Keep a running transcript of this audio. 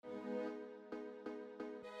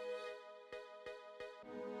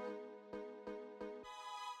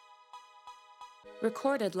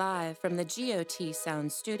Recorded live from the GOT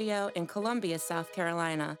Sound Studio in Columbia, South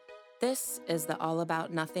Carolina, this is the All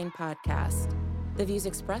About Nothing podcast. The views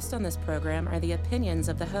expressed on this program are the opinions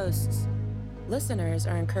of the hosts. Listeners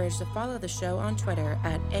are encouraged to follow the show on Twitter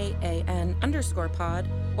at AAN_pod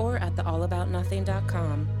or at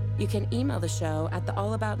theallaboutnothing.com. You can email the show at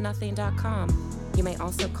theallaboutnothing.com. You may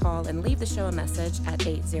also call and leave the show a message at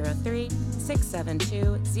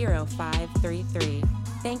 803-672-0533.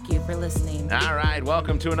 Thank you for listening. All right,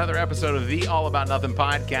 welcome to another episode of the All About Nothing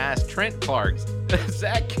podcast. Trent Clark,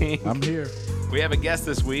 Zach King. I'm here. We have a guest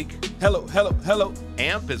this week. Hello.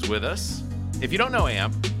 Amp is with us. If you don't know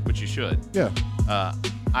Amp, which you should. Yeah.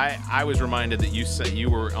 I was reminded that you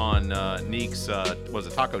were on Neek's, was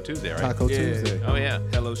it Taco Tuesday, right? Taco Tuesday. Oh, yeah.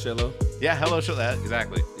 Hello, Shello. Yeah, hello, Shello.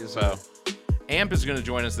 Exactly. Yes, So, Amp is going to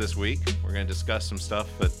join us this week. We're going to discuss some stuff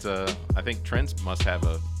that I think Trent must have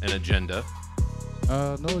an agenda.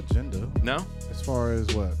 No agenda. No? As far as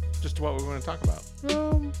what? Just what we're going to talk about.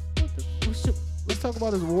 Let's talk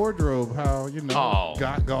about his wardrobe. How,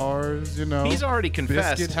 got guards, He's already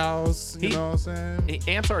confessed. Biscuit house, you know what I'm saying?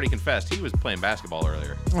 Amp's already confessed. He was playing basketball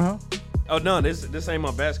earlier. Uh-huh. Oh no, this ain't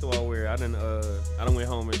my basketball wear. I done went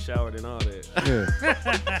home and showered and all that. Yeah.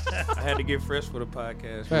 I had to get fresh for the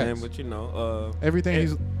podcast, man. Facts. But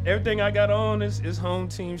Everything I got on is home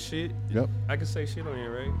team shit. Yep. I can say shit on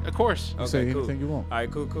here, right? Of course. You say anything you want. All right,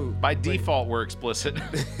 cool. By default, we're explicit.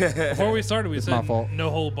 Before we started, we It's said my fault. no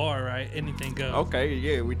hold bar, right? Anything goes. Okay,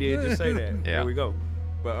 yeah, we did just say that. Yeah. There we go.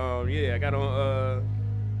 But I got on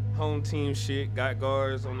home team shit. Got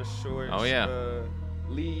guards on the shorts. Oh, yeah.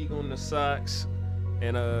 League on the socks,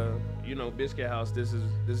 and Biscuit House. This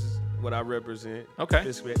is what I represent. Okay.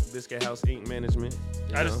 Biscuit House Inc. Management.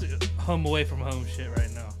 I just hum away from home shit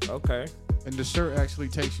right now. Okay. And the shirt actually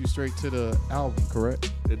takes you straight to the album,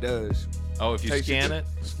 correct? It does. Oh, if you scan it?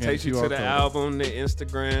 Takes you to the album, the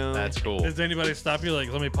Instagram. That's cool. Does anybody stop you?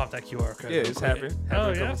 Like, let me pop that QR code. Yeah, it's happened. Oh a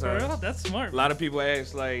yeah, couple for times. real. That's smart. A lot of people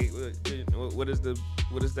ask like, what is the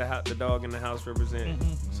dog in the house represent?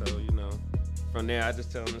 Mm-hmm. So from there I just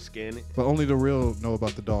tell them to scan it. But only the real know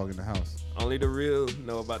about the dog in the house. Only the real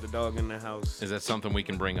know about the dog in the house. Is that something we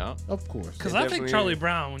can bring up? Of course. Because It I think definitely Charlie is.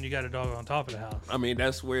 Brown when you got a dog on top of the house. I mean,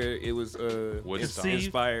 that's where it was Woodstock.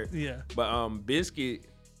 inspired. Yeah. But Biscuit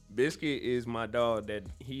is my dog that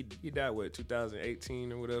he died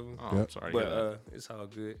 2018 or whatever. Oh, I'm Yep. sorry to hear that. But it's all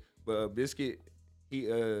good. But Biscuit, he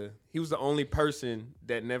was the only person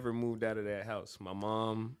that never moved out of that house. My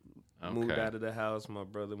mom moved Okay. out of the house. My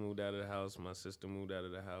brother moved out of the house. My sister moved out of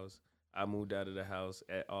the house. I moved out of the house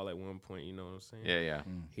at one point. You know what I'm saying? Yeah.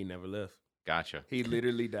 He never left. Gotcha. He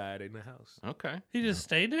literally died in the house. Okay. He just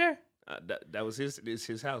stayed there. That was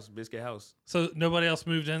his house, Biscuit House. So nobody else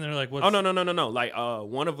moved in. They're like, what's Oh no! Like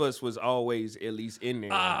one of us was always at least in there.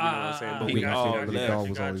 You know what I'm saying? But we all got you, left. dog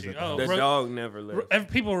was always at the house. The dog never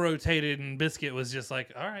left. People rotated, and Biscuit was just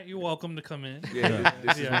like, all right, you're welcome to come in. Yeah,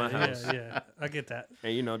 this is my house. Yeah, I get that.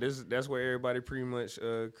 And that's where everybody pretty much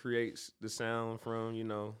creates the sound from.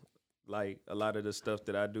 Like a lot of the stuff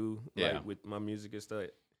that I do, Yeah. like with my music and stuff.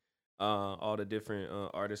 All the different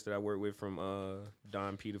artists that I work with, from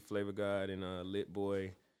Don P, the Flavor God, and Lit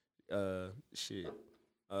Boy,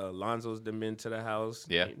 Lonzo's done been to the house.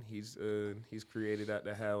 Yeah. He's created out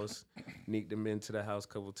the house. Neek done been to the house a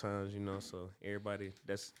couple times, so everybody,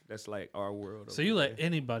 that's like our world. So you let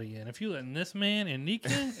anybody in. If you letting this man and Nick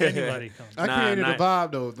in, anybody comes. I created a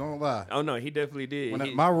vibe, though. Don't lie. Oh no, he definitely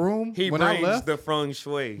did. My room, He when I brings left, the feng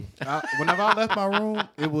shui. whenever I left my room,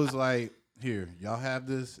 it was like, here, y'all have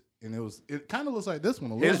this. And it kind of looks like this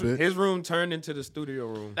one a little bit. His room turned into the studio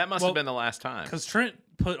room. That must have been the last time. Because Trent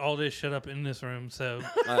put all this shit up in this room, so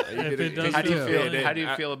if it does How do you feel feel? good. How do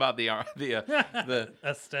you feel about the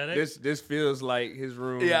aesthetic? This feels like his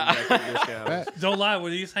room. Yeah. back at Biscuit House. Don't lie,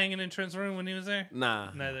 were these hanging in Trent's room when he was there?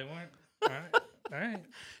 Nah. No, they weren't. All right.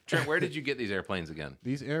 Trent, where did you get these airplanes again?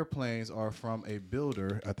 These airplanes are from a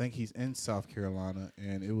builder. I think he's in South Carolina,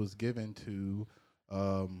 and it was given to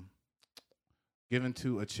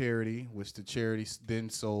a charity, which the charity then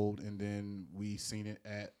sold, and then we seen it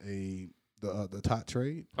at the Tot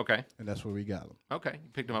Trade, Okay. and that's where we got them. Okay. You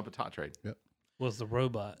picked them up at Tot Trade. Yep. Was the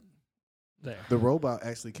robot there? The robot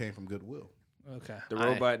actually came from Goodwill. Okay. The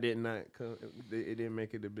robot did not come. It didn't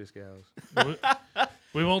make it to Biscuit House.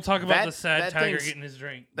 We won't talk about the sad that tiger thing's- getting his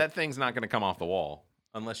drink. That thing's not going to come off the wall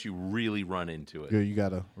unless you really run into it. Yeah, you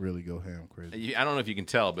gotta really go ham crazy. I don't know if you can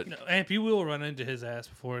tell, but No, Amp, you will run into his ass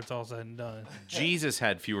before it's all said and done. Jesus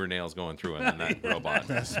had fewer nails going through him than that robot.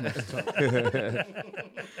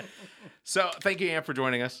 So thank you, Amp, for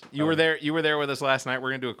joining us. You were there. You were there with us last night. We're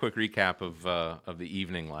gonna do a quick recap of the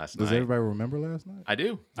evening last night. Does everybody remember last night? I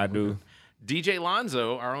do. I do. DJ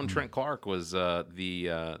Lonzo, our own Trent Clark, was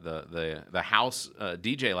the house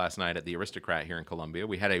DJ last night at the Aristocrat here in Columbia.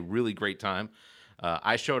 We had a really great time.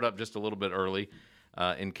 I showed up just a little bit early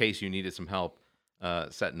in case you needed some help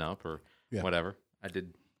setting up or whatever. I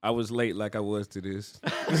did. I was late like I was to this.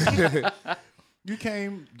 You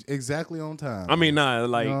came exactly on time. I mean, nah,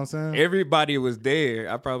 like, you know what I'm saying? everybody was there.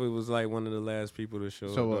 I probably was like one of the last people to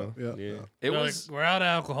show up. Yeah. It They're was. like, we're out of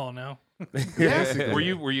alcohol now. Were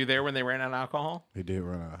you there when they ran out of alcohol? They did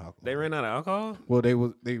run out of alcohol. They ran out of alcohol? Well,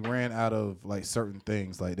 they ran out of like certain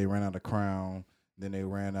things. Like they ran out of Crown. Then they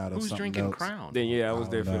ran out of Who's something drinking else. Crown? Then I was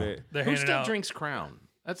there for that. They're Who handing still out. drinks Crown?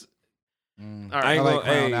 That's all I right. ain't like gonna,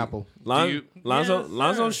 Crown hey, Apple. Lonzo, Yes,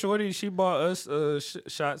 Lonzo sir. Shorty, she bought us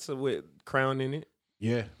shots with Crown in it.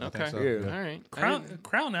 Yeah. I Okay. think so. Yeah. All right.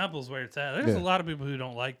 Crown Apple's where it's at. There's Yeah. a lot of people who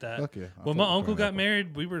don't like that. Fuck yeah. I When fuck my with uncle Crown got Apple.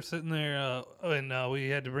 married, we were sitting there and we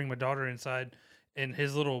had to bring my daughter inside, and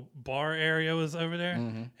his little bar area was over there,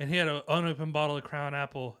 and he had an unopened bottle of Crown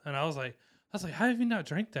Apple, and I was like, how have you not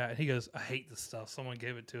drank that? And he goes, I hate this stuff. Someone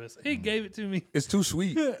gave it to us. He gave it to me. It's too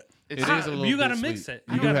sweet. It is a little You bit gotta mix sweet. it.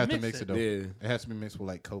 You You do gotta have to mix mix it. it though. Yeah. It has to be mixed with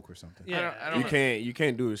like Coke or something. Yeah, I don't You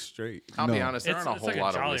can't do it straight. I'll be No. honest. There It's aren't a whole like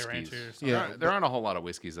lot a of Jolly whiskeys. Rancher or something. Yeah. There aren't a whole lot of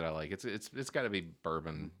whiskeys that I like. It's got to be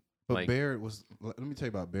bourbon. But Like, Barrett was. Let me tell you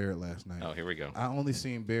about Barrett last night. oh, here we go. I only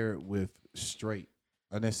seen Barrett with straight.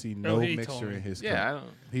 I didn't see no he told mixture me. in his Yeah. I cup.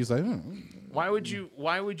 don't, He's like, why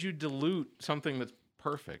would you dilute something that's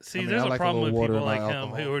perfect? See, I mean, there's I a like a problem with little water people in my like him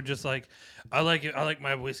alcohol. who are just like, I like it. I like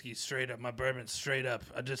my whiskey straight up, my bourbon straight up.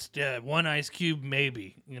 I just one ice cube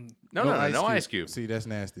maybe. And, No ice cube. See, that's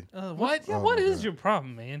nasty. what? Yeah, Oh what my is God. your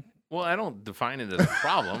problem, man? Well, I don't define it as a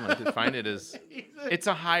problem. I define it as it's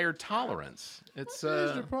a higher tolerance. It's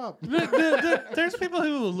What's your problem? There's people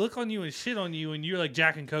who will look on you and shit on you, and you're like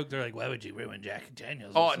Jack and Coke. They're like, why would you ruin Jack and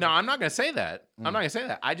Daniels? Oh no, I'm not gonna say that. I'm not gonna say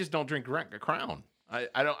that. I just don't drink Crown. I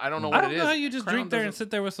don't know what I don't it know is. how you just Crown drink there and doesn't- sit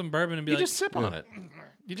there with some bourbon and be You like, just sip on it.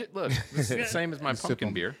 You just look. It's the same as my sip pumpkin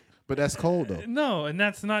on- beer. But that's cold though. no, and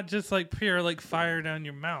that's not just like pure like fire down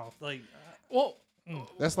your mouth. Like, Well,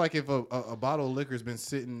 That's like if a bottle of liquor's been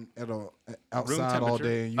sitting at outside all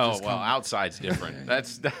day and you oh just well, come. outside's different.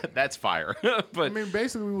 That's fire. But I mean,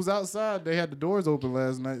 basically, we was outside. They had the doors open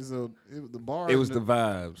last night, so the bar. It was the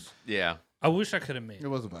vibes. yeah, I wish I could have made It it.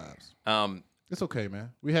 was the vibes. It's okay,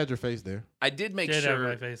 man. We had your face there. I did make Did have sure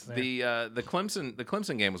my face there. the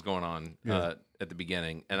Clemson game was going on Yeah. at the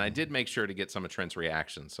beginning, and I did make sure to get some of Trent's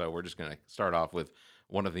reaction. So we're just gonna start off with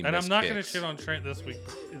one of the. And I'm missed not going to kicks. shit on Trent this week.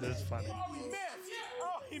 It is funny.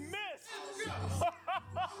 He missed.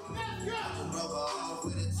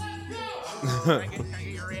 Can I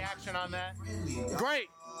get your reaction on that? Great.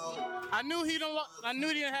 I knew he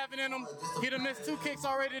didn't have it in him. He done missed 2 kicks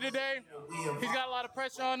already today. He's got a lot of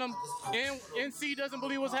pressure on him. NC doesn't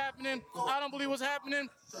believe what's happening. I don't believe what's happening.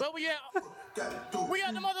 But we got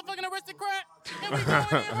the motherfucking aristocrat, and we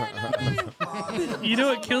going in right now, baby. You know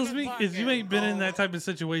what kills me is you ain't been in that type of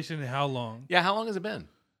situation in how long? Yeah, how long has it been?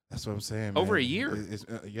 That's what I'm saying. Over man. a year?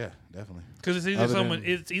 Yeah, definitely. Because it's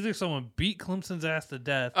either someone beat Clemson's ass to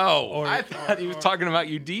death. Oh, or I thought he was talking about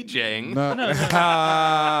you DJing. No, no.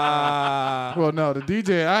 well, no, the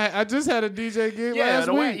DJ. I just had a DJ gig Yeah,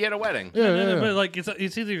 last week. you had a wedding. Yeah, No, yeah. but like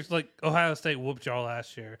it's either like Ohio State whooped y'all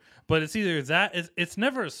last year, but it's either that it's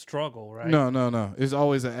never a struggle, right? No. It's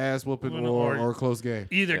always an ass whooping Or- or a close game.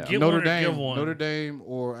 Either Yeah. get Notre one or Dame, give one. Notre Dame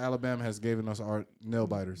or Alabama has given us our nail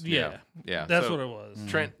biters. Yeah, Yeah, that's so what it was.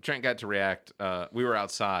 Trent got to react. We were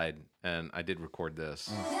outside, and I did record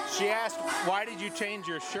this. She asked, why did you change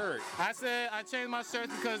your shirt? I said I changed my shirt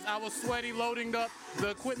because I was sweaty loading up the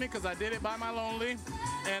equipment because I did it by my lonely.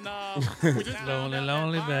 And we just found out that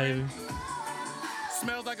Lonely, Byron baby.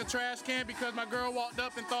 smells like a trash can because my girl walked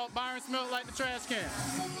up and thought Byron smelled like the trash can.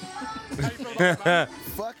 How you feel about that,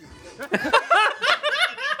 Byron?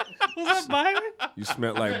 Was that Byron? You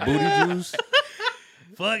smelled like booty juice.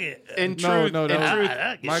 Fuck it. In No, truth, no, that in was-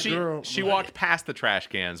 truth, my she, girl- she walked past the trash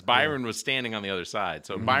cans. Byron was standing on the other side.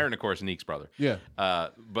 So Byron, of course, Neek's brother. Yeah.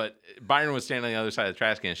 But Byron was standing on the other side of the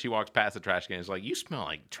trash can. She walks past the trash can. And is like, "You smell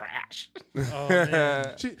like trash." Oh,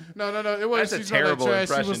 man. No. It wasn't. That's a she smelled terrible like trash.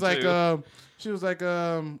 She impression, was like, too.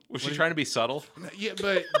 Was she what- trying to be subtle? Yeah,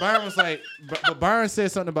 but Byron was like, but Byron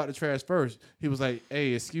said something about the trash first. He was like,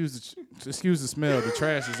 "Hey, excuse the smell. The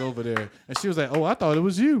trash is over there." And she was like, "Oh, I thought it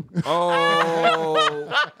was you." Oh,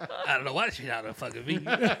 I don't know why she not a fucking me.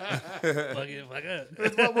 Fuck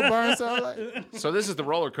it. What would Byron sound like? So this is the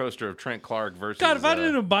roller coaster of Trent Clark versus. God, if I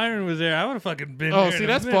didn't know Byron was there, I would have fucking been Oh, there see, in a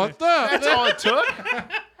that's minute. fucked up. That's all it took.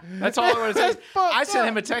 That's all I want to say. fucked I sent up.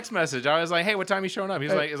 him a text message. I was like, "Hey, what time you showing up?"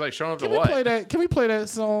 He's like, "Showing up to Can we what?" play that? Can we play that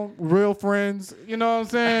song, "Real Friends"? You know what I'm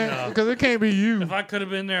saying? No. Because it can't be you. If I could have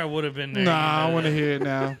been there, I would have been there. Nah, You know I want to that. hear it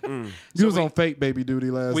now. You was on fake baby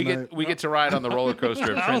duty last We night. get to ride on the roller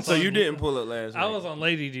coaster of I Trent. was So on- you didn't pull up last night. I was on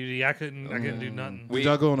lady duty. I couldn't do nothing. Did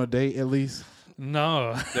y'all go on a date at least?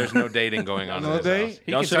 No. There's no dating going on. No in this date? house.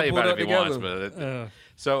 He Y'all can tell you should've about it if he pulled wants, up but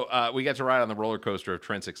so we got to ride on the roller coaster of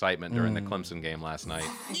Trent's excitement during the Clemson game last night.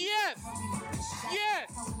 Yes.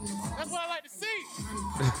 Yes. That's what I like to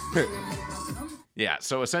see. Yeah.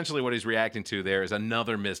 So essentially, what he's reacting to there is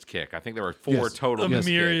another missed kick. I think there were 4 Yes. total A missed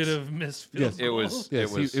myriad kicks. of missed field Yes. It was. goals.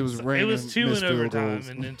 Yes, it was It raining. was 2 missed in field overtime goals.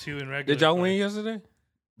 and then 2 in regular. Did y'all time. win yesterday?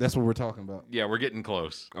 That's what we're talking about. Yeah, we're getting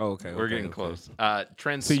close. Oh, okay. We're getting close.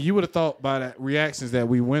 Trent's See, you would have thought by that reactions that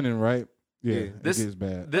we winning, right? Yeah, Yeah. it This- gets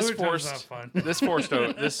bad. this Overtime's forced not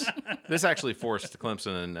fun. this actually forced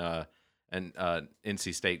Clemson and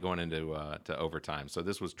NC State going into to overtime. So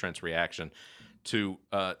this was Trent's reaction to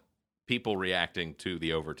people reacting to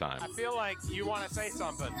the overtime. I feel like you want to say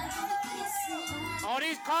something.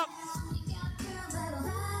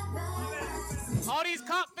 All these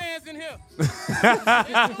cop fans in here. There's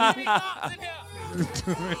too many cops in here.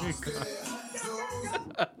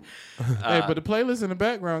 Hey, but the playlist in the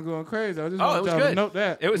background going crazy. I just Oh, it want was y'all to good. note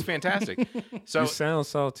that. It was fantastic. So You sound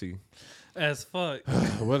salty. As fuck.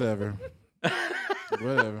 Whatever.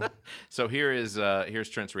 Whatever. so here's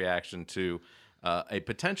Trent's reaction to a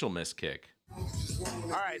potential missed kick. All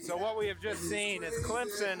right, so what we have just seen is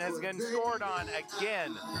Clemson has been scored on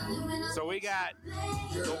again. So we got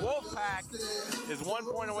the Wolfpack is 1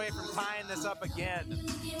 point away from tying this up again.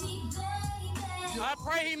 I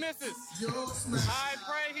pray he misses. I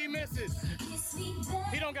pray he misses.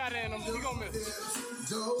 He don't got it in him. He gonna miss.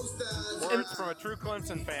 Words from a true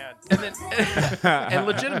Clemson fan. And then and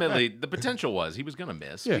legitimately the potential was he was going to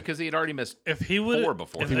miss Yeah. because he had already missed If he would, 4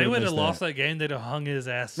 before. if He they would've would have missed lost that game, they'd have hung his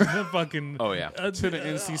ass. To the fucking. Oh, yeah. To the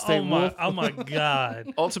NC State oh my, Wolf. oh my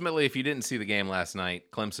god. Ultimately, if you didn't see the game last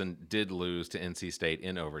night, Clemson did lose to NC State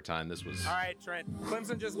in overtime. This was All right, Trent.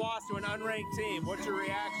 Clemson just lost to an unranked team. What's your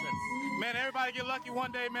reaction? Man, everybody get lucky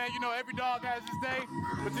one day, man. You know, every dog has his day.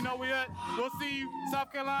 But you know, we'll see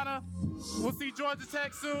South Carolina. We'll see Georgia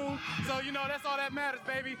Tech soon. So, you know, that's all that matters,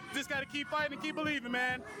 baby. Just got to keep fighting and keep believing,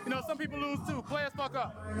 man. You know, some people lose too. Players fuck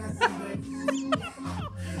up.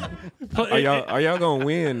 Are y'all gonna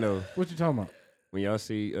win though What you talking about? when y'all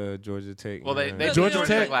see Georgia Tech? well. They Yeah, Georgia Georgia Tech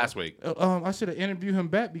Tech- last week. I should have interviewed him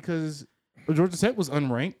back because Georgia Tech was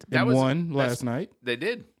unranked That and was- won that's- last night. They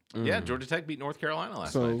did. Yeah, Georgia Tech beat North Carolina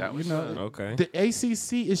last So, night. That was you know, okay. The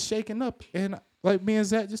ACC is shaking up. And like me and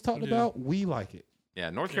Zach just talked about, we like it. yeah.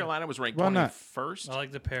 North Carolina was ranked Why not? 21st. I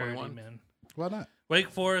like the parody, 21. man. Why not? Wake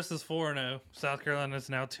Forest is 4-0. South Carolina is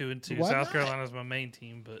now 2-2. Why South not? Carolina is my main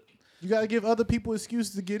team, but You got to give other people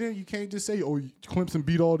excuses to get in. You can't just say, "Oh, Clemson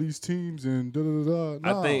beat all these teams," and da da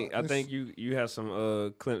da. Nah, I think you have some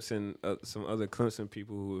Clemson some other Clemson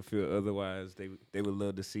people who would feel otherwise. They would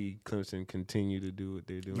love to see Clemson continue to do what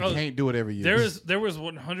they're doing. you can't do it every year. there was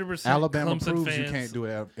 100% Alabama Clemson proves fans. you can't do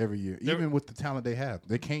it every year, There- even with the talent they have.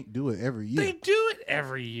 They can't do it every year. They do it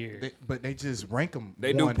every year. But they just rank them.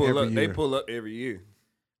 They do pull every up. They year. pull up every year.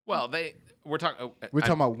 Well, we're talking. We're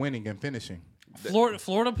talking about winning and finishing.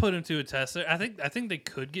 Florida put him to a test. I think they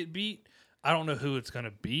could get beat. I don't know who it's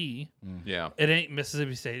gonna be. Yeah. It ain't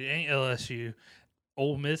Mississippi State. It ain't LSU.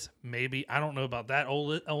 Ole Miss, maybe. I don't know about that.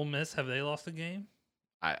 Ole Miss, have they lost a game?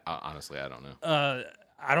 I honestly I don't know.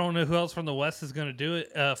 I don't know who else from the West is gonna do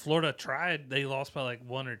it. Florida tried. They lost by like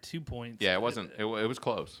 1 or 2 points. Yeah, it wasn't. It was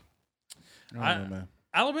close. I don't know, man.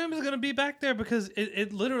 Alabama's going to be back there because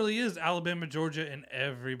it literally is Alabama, Georgia, and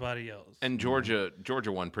everybody else. And Georgia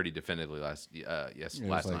won pretty definitively last Yeah, it was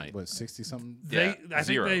last like, night. What, 60 something? Yeah, I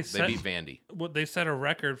 0. think They beat Vandy. they set a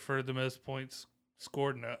record for the most points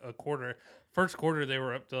scored in a quarter. First quarter, they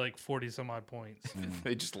were up to like 40 some odd points.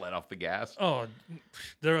 They just let off the gas. Oh,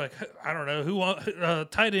 they're like, I don't know who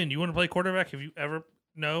tight end. You want to play quarterback? If you ever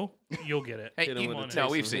know, you'll get it. Hey, Hit 'em with a no,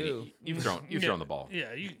 Taysom we've seen Hill. it. You've thrown the ball.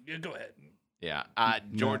 Yeah, you go ahead. Yeah,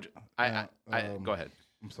 Georgia. I go ahead.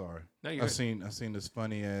 I'm sorry. No, you're I good. seen this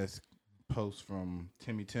funny ass post from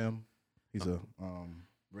Timmy Tim. He's a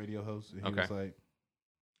radio host. And he Okay. was like,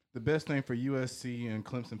 the best thing for USC and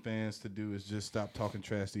Clemson fans to do is just stop talking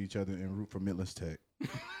trash to each other and root for Midlands Tech.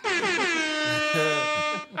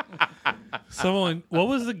 Someone, what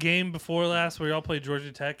was the game before last where y'all played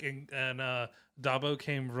Georgia Tech and Dabo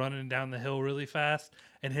came running down the hill really fast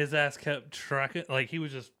and his ass kept tracking, like he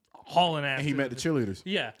was just hauling ass. And he to met the cheerleaders.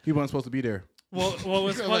 Yeah. He wasn't supposed to be there. Well, what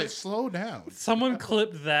was Like, funny? slow down. Someone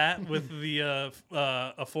clipped that with the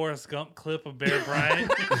a Forrest Gump clip of Bear Bryant.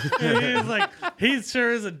 And he was like, he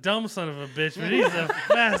sure is a dumb son of a bitch, but he's the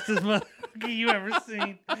fastest motherfucker you ever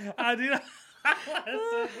seen. I do.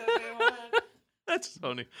 That's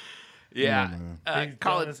funny. Yeah. He's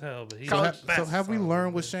dumb as hell, but he's So, the best have we son of a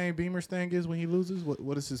learned what bitch. Shane Beamer's thing is when he loses?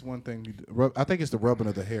 What is his one thing? He do? I think it's the rubbing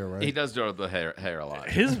of the hair, right? He does do the hair a lot.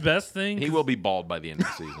 His best thing. He will be bald by the end of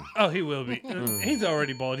the season. Oh, he will be. He's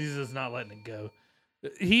already bald. He's just not letting it go.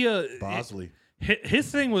 He Bosley.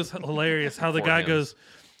 his thing was hilarious. How the For guy him. goes,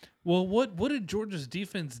 well, what did Georgia's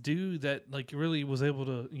defense do that like really was able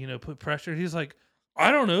to put pressure? He's like, I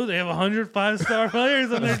don't know. They have 100 5-star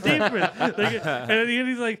players on their defense. Like, and at the end,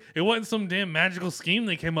 he's like, it wasn't some damn magical scheme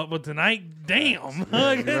they came up with tonight. Damn.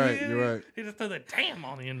 Like, you're right. You're right. He just threw the damn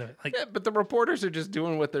on the end of it. Like, Yeah, but the reporters are just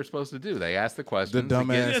doing what they're supposed to do. They ask the questions. The they get-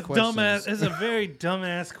 dumbass it's questions. dumbass. It's a very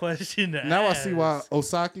dumbass question to Now I ask. see why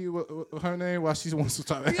Osaki, her name, why she wants to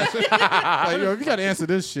talk. Like, yo, if you got to answer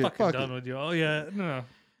this shit, Fucking fuck done it. with you. Oh yeah, no.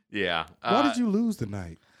 Yeah. Why did you lose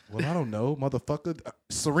tonight? Well, I don't know, motherfucker.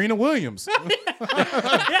 Serena Williams.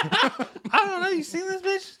 I don't know. You seen this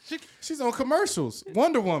bitch? She's on commercials.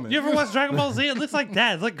 Wonder Woman. You ever watch Dragon Ball Z? It looks like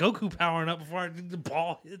that. It's like Goku powering up before the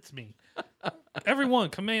ball hits me. Everyone,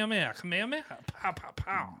 Kamehameha, Kamehameha, pow, pow,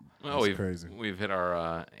 pow. Oh, we've crazy. We've hit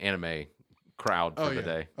our anime crowd for the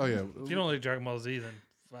day. Oh yeah. If you don't like Dragon Ball Z, then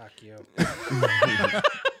fuck you.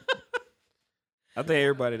 I think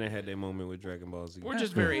everybody done had their moment with Dragon Ball Z. We're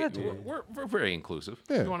just very Yeah. we're very inclusive.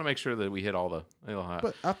 Yeah. We want to make sure that we hit all the.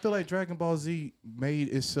 But I feel like Dragon Ball Z made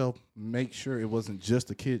itself make sure it wasn't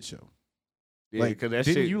just a kid show. Yeah, Like, 'cause that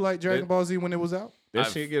didn't shit, you like Dragon Ball Z when it was out? That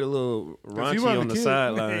I've- shit get a little raunchy wasn't on a the kid.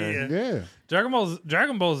 sideline. Yeah. Yeah.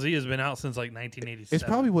 Dragon Ball Z has been out since like 1987. It's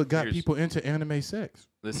probably what got Here's- people into anime sex.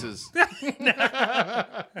 This is.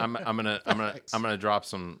 I'm gonna drop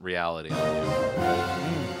some reality on you.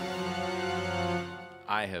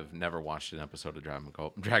 I have never watched an episode of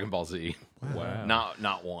Dragon Ball Z. Wow.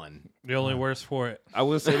 Not one. the only worse for it. I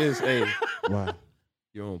will say this, hey, Wow.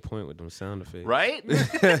 you're on point with them sound effects. Right?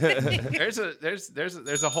 there's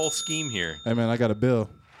a whole scheme here. Hey man, I got a bill.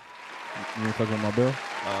 You ain't fucking with my bill?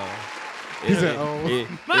 He said, "Oh."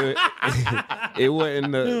 it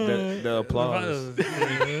wasn't the applause.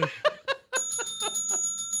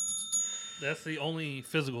 That's the only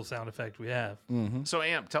physical sound effect we have. Mm-hmm. So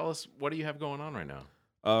Amp, tell us, what do you have going on right now?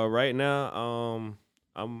 Right now,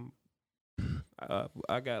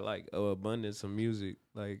 I got like an abundance of music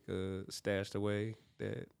like stashed away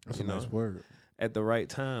that That's a nice word. at the right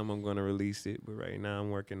time I'm gonna release it. But right now I'm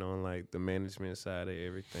working on like the management side of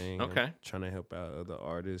everything. Okay. I'm trying to help out other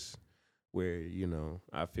artists where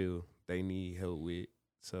I feel they need help with.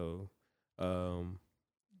 So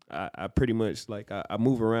I pretty much like I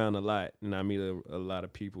move around a lot and I meet a lot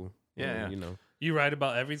of people. Yeah, and, yeah. You write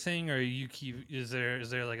about everything, or you keep? Is there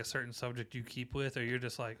like a certain subject you keep with, or you're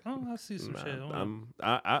just like, oh, I see some shit.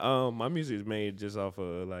 My music is made just off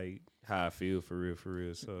of like how I feel for real.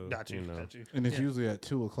 So Got you. And it's usually at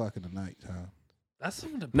 2:00 in the night time. That's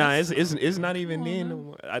some of the. Nah, best it's stuff. not even Come on, then. man. No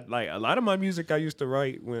more. Like a lot of my music I used to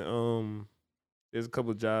write when there's a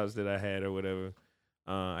couple jobs that I had or whatever.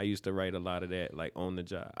 I used to write a lot of that like on the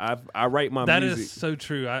job. I write my That music. is so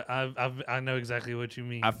true. I know exactly what you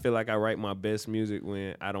mean. I feel like I write my best music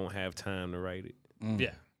when I don't have time to write it.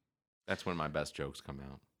 yeah, That's when my best jokes come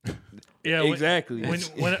out. yeah. Exactly.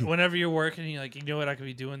 Whenever you're working, you're like, you know what I could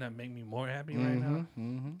be doing that make me more happy right now.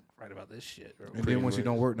 Mm-hmm. Write about this shit. And then once you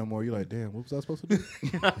don't work no more, you're like, damn, what was I supposed to do?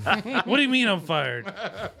 What do you mean I'm fired?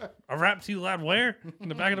 I rap too loud where? In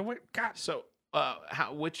the back of the way? God. So,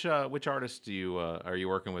 which artists are you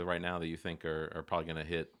working with right now that you think are probably going to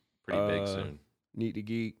hit pretty big soon? Need to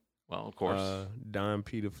Geek. Well, of course. Don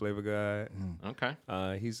P, the Flavor God. Okay.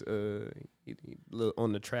 He's he little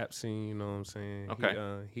on the trap scene. You know what I'm saying?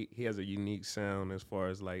 Okay. He has a unique sound as far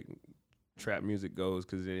as like trap music goes,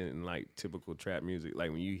 because it isn't like typical trap music.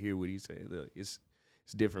 Like when you hear what he said, look, it's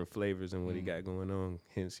different flavors than what he got going on.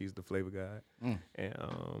 Hence, he's the Flavor God.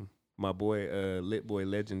 And my boy, Lit Boy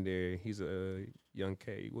Legendary, he's a young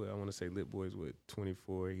K. Well, I want to say Lit Boy's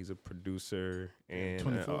 24. He's a producer and an 24.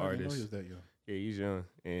 I didn't know artist. he was that young. Yeah, he's young,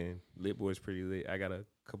 and Lit Boy's pretty lit. I got a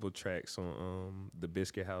couple tracks on the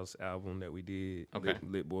Biscuit House album that we did. Okay.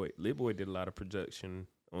 Lit Boy did a lot of production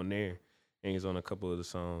on there, and he's on a couple of the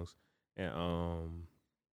songs. And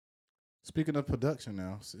Speaking of production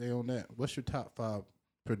now, stay on that. What's your top 5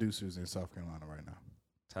 producers in South Carolina right now?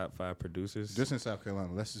 top 5 producers. Just in South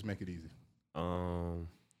Carolina. Let's just make it easy. While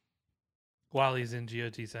he's in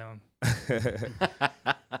GOT sound.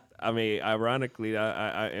 I mean, ironically,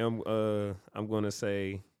 I am I'm gonna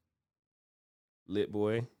say Lit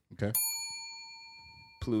Boy, Okay.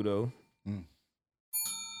 Pluto,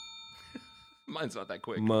 Mine's not that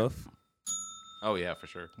quick. Muff. Oh yeah, for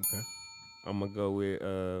sure. Okay. I'm gonna go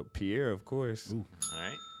with Pierre, of course. Ooh. All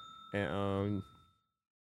right. And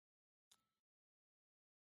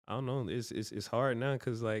I don't know. It's hard now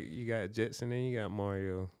because like you got Jetson and you got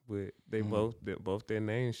Mario, but they both their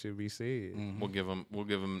names should be said. We'll give them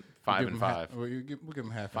 5 and 5. We'll give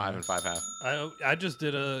them half. 5 and 5 half. I just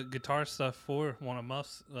did a guitar stuff for one of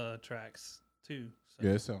Muff's tracks too. So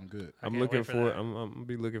Yeah, it sounds good. I I'm can't looking wait for forward. that. I'm gonna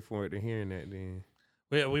be looking forward to hearing that then.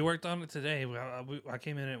 We worked on it today. I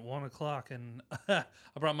came in at 1:00 and I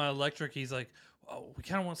brought my electric. He's like, "Oh, we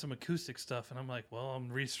kind of want some acoustic stuff," and I'm like, "Well, I'm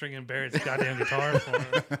restringing Barrett's goddamn guitar for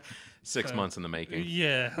him." 6 months in the making.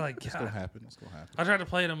 Yeah, like It's gonna happen. It's gonna happen. I tried to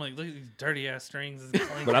play it. I'm like, look at these dirty ass strings. It's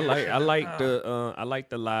clanking. But I like Ah. I like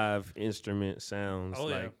the live instrument sounds Oh,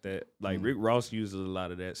 yeah. like that. Like Rick Ross uses a lot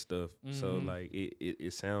of that stuff, so Mhm. like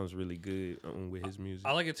it sounds really good with his music.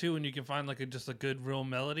 I like it too when you can find like just a good real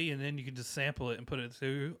melody, and then you can just sample it and put it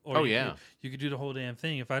through. Or Oh, you yeah. could, you could do the whole damn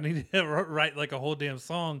thing. If I need to write like a whole damn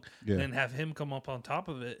song, Yeah. and have him come up on top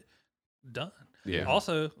of it, done. Yeah.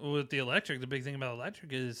 Also, with the electric, the big thing about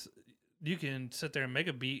electric is you can sit there and make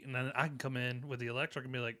a beat, and then I can come in with the electric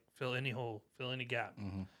and be like, fill any hole, fill any gap.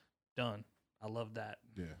 Mhm. Done. I love that.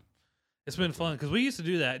 Yeah. It's been fun because we used to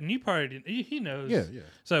do that, and you probably didn't, he knows. Yeah. Yeah.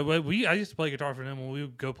 So I used to play guitar for them when we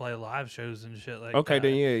would go play live shows and shit like Okay, that.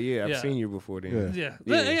 then yeah, I've Yeah. seen you before then. Yeah.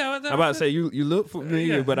 Yeah. I'm about to say you look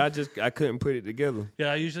familiar, Yeah. but I couldn't put it together.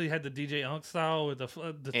 Yeah, I usually had the DJ Unk style with the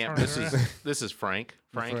Amp. turnaround. This is Frank.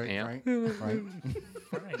 Frank Amp. Frank.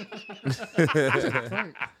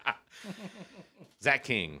 Zach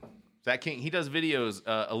King. He does videos,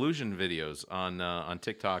 illusion videos on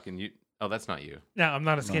TikTok and you. Oh, that's not you. No, I'm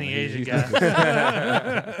not a skinny he- Asian he's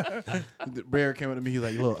guy. Bear came up to me. He's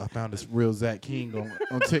like, "Look, I found this real Zach King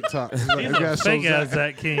on TikTok." He's like, He's "I gotta a show fake ass Zach."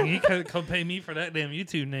 Zach King. He could come pay me for that damn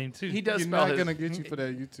YouTube name too. He does He's spell not his. gonna get you for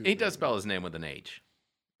that YouTube. He does spell his name with an H.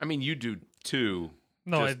 I mean, you do too.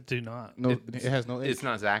 No, I just- do not. No, it has no. It's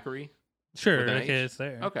not Zachary. Sure, With an okay, H? it's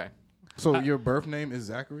there. Okay. So your birth name is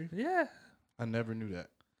Zachary? Yeah. I never knew that.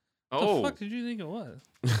 What Oh, the fuck did you think it was?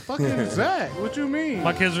 Fucking Zach. What you mean?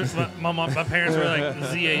 My kids were, my parents were like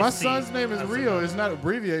ZAC. My son's name is Rio. It's not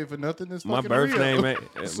abbreviated for nothing. It's My fucking birth Rio. name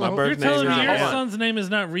ain't So- my You're birth name telling me is your Hold on. son's name is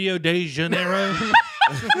not Rio de Janeiro?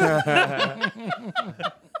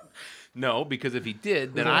 no, because if he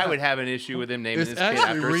did, then I would have an issue with him naming It's his kid actually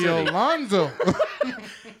after a Rio city. Lonzo.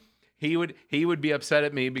 He would be upset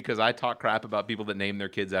at me because I talk crap about people that name their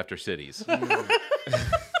kids after cities.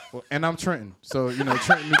 Well, and I'm Trenton. So,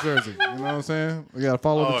 Trenton, New Jersey. You know what I'm saying? We got to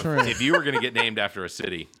follow Oh, the trend. if you were going to get named after a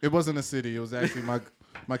city, It wasn't a city. It was actually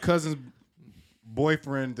my cousin's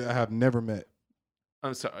boyfriend that I have never met.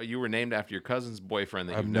 I'm sorry, you were named after your cousin's boyfriend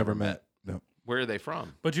that I've you've never met. No. Where are they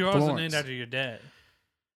from? But you're also Florence. named after your dad.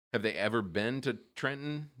 Have they ever been to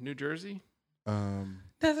Trenton, New Jersey?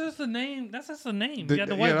 That's just the name. That's just the name. The- you got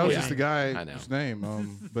the yeah, white that was boy just the name. I know. guy's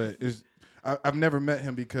name. But I've never met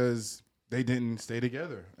him because they didn't stay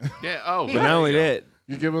together. Yeah. Oh, But not only that,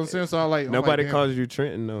 You get what I'm saying? So I'm like, nobody damn. calls you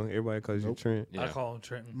Trenton though. Everybody calls you Trent. Yeah. I call him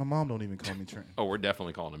Trenton. My mom don't even call me Trenton. Oh, we're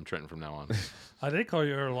definitely calling him Trenton from now on. I did call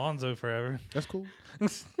you Alonzo forever. That's cool.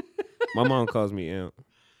 My mom calls me Amp.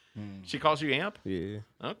 She calls you Amp. Yeah,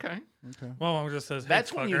 Okay. Okay. My mom just says, hey,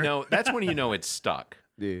 That's when you fucker. know. That's when you know it's stuck.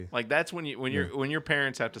 yeah. Like that's when your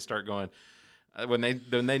parents have to start going. When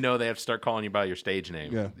they know they have to start calling you by your stage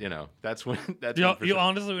name. Yeah. That's when. That's You, when for you sure.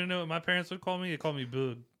 honestly would know what my parents would call me? They call me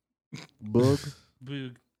Boog. Boog.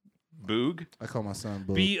 Boog. Boog. I call my son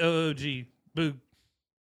Boog. Boog. Boog.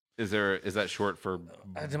 Is that short for?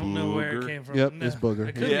 I don't know where it booger? came from. Yep, No, it's booger.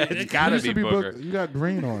 it could Yeah, be- it's it could gotta Used to be Boog. booger. You got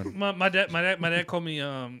green on. My dad called me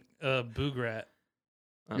Boog Rat.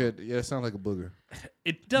 Oh. Yeah, it sounds like a booger.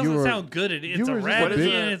 It doesn't were- sound good. It's you a were just rat a big-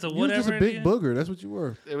 again. It's a You were whatever. just a big again. booger. That's what you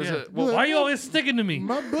were. It was Yeah. a well. Well, Why are you always sticking to me?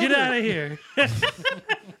 My Get booger. out of here.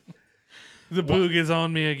 The boog is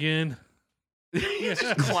on me again. He's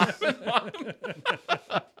just climbing on him.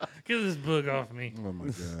 Get this boog off me. Oh my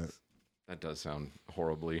god. That does sound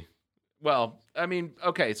horribly. Well, I mean,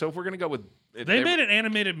 okay. So if we're gonna go with, They made an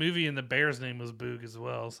animated movie and the bear's name was Boog as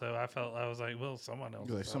well. So I was like, well, someone else.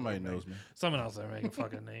 You're like, is somebody probably knows me. Someone else are making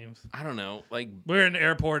fucking names. I don't know. Like, We're in the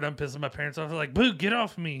airport. I'm pissing my parents off. They're like, Boog, get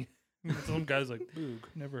off me. And some guy's like, Boog,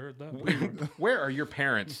 never heard that. Boog. where are your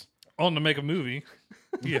parents? On to make a movie.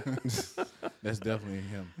 Yeah. That's definitely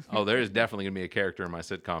him. Oh, there is definitely gonna be a character in my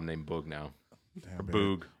sitcom named Boog now. Damn, Barrett.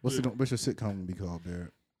 Boog. What's your sitcom gonna be called,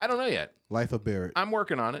 Barrett? I don't know yet. Life of Barrett. I'm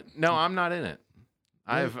working on it. No, I'm not in it.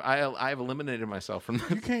 I've eliminated myself from.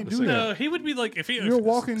 You can't do the that. No, he would be like if he. You're a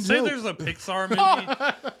walking say joke. there's a Pixar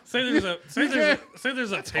movie. say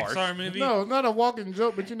there's a Pixar movie. No, not a walking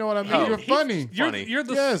joke, but you know what I mean. Oh. You're funny. You're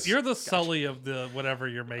the Yes. you're the Sully of the whatever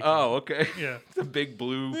you're making. Oh, okay. Yeah. The big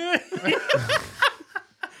blue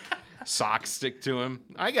socks stick to him.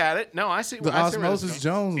 I got it. No, I see. The I see where this Osmosis goes.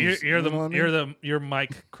 Jones. You're you know what I mean? you're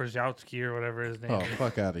Mike Krzyzewski or whatever his name Oh, is.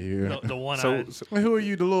 fuck out of here. The one So, eyed. so Wait, who are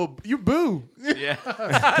you? The little you Boo. Yeah.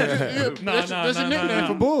 No, That's your nickname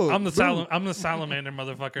for Boo. I'm the Boo. I'm the salamander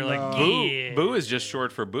motherfucker. No. Like Boo. yeah. Boo is just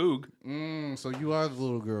short for boog. So you are the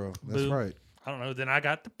little girl. That's Boo. right. I don't know. Then I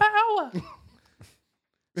got the power.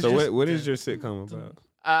 so what is your sitcom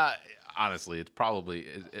about? Honestly, it's probably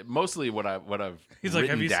mostly what I've He's like, written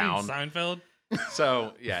have you down. seen Seinfeld?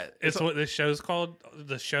 So yeah, It's what this show's called.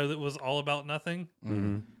 The show that was all about nothing.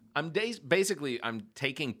 I'm basically I'm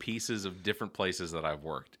taking pieces of different places that I've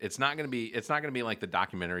worked. It's not gonna be like the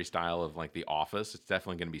documentary style of like The Office. It's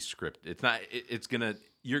definitely gonna be scripted. It's not. It's gonna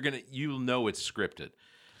you'll know it's scripted,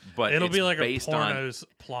 but It'll it's be like a based on. porno's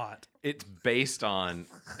plot. It's based on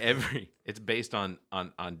It's based on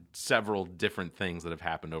several different things that have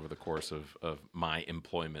happened over the course of my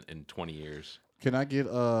employment in 20 years. Can I get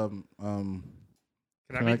Can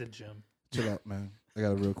I Can be I- the gym? chill out, man? I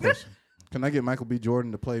got a real question. Can I get Michael B.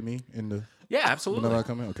 Jordan to play me in the Yeah, absolutely. whenever I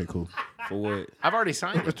come in? Okay, cool. For what? I've already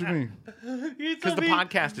signed What it you mean? because the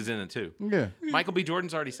podcast is in it too. Yeah. Michael B.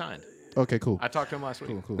 Jordan's already signed. Okay, cool. I talked to him last week.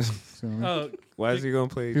 Cool, cool. See what I mean? Oh, Why is he gonna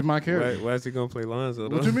play? He's my character. Why is he gonna play Lonzo?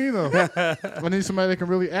 What though? you mean though? I need somebody that can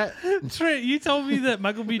really act. Trent, you told me that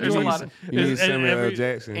Michael B. There's a Jordan lot of- You need Samuel L.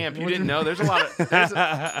 Jackson. Amp, you didn't know there's a lot of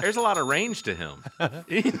there's a lot of range to him.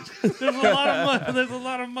 There's a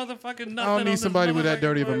lot of motherfucking nothing. I don't need somebody with that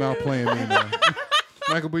dirty of a mouth playing me, man.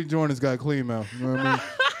 Michael B. Jordan's got a clean mouth. You know what I mean?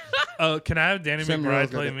 Oh, can I have Danny Samuel McBride L's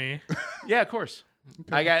got play that. me? Yeah, of course.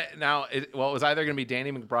 I got now. It was either going to be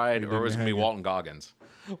Danny McBride or it was going to be hanging. Walton Goggins.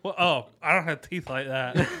 Well, I don't have teeth like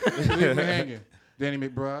that. Leave me hanging. Danny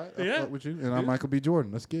McBride, I Yeah. fuck with you, and I'm Michael B.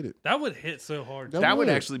 Jordan. Let's get it. That would hit so hard. That That would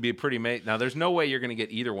would. actually be pretty mate. Now, there's no way you're going to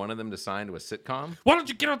get either one of them to sign to a sitcom. Why don't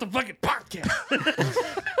you get on the fucking podcast?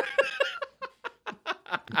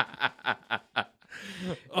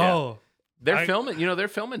 Oh, They're filming. You know, they're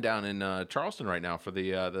filming down in Charleston right now for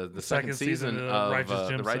the second season of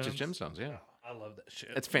the Righteous Gemstones. Yeah, I love that shit.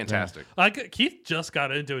 it's fantastic. Keith just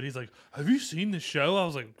got into it. He's like, "Have you seen the show?" I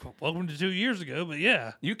was like, "Welcome to 2 years ago," but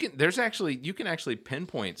yeah. You can actually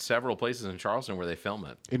pinpoint several places in Charleston where they film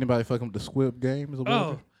it. Anybody fucking with the Squid Games or Oh,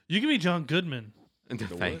 whatever? you can be John Goodman.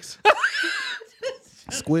 Thanks.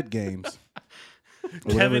 Squid Games. Or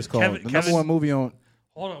whatever it's called. Kevin- The number one movie on.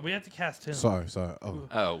 Hold on, we have to cast him. Sorry. Oh.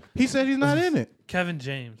 Oh, He said he's not in it. Kevin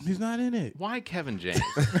James. He's not in it. why Kevin James?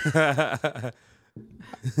 I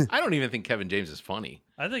don't even think Kevin James is funny.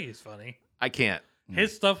 I think he's funny. I can't.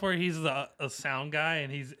 His stuff where he's a sound guy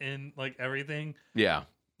and he's in like everything. Yeah.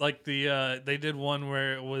 Like they did one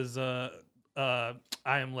where it was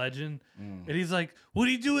I Am Legend, and he's like, "What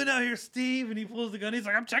are you doing out here, Steve?" And he pulls the gun. He's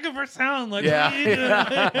like, "I'm checking for sound." Like, Yeah. what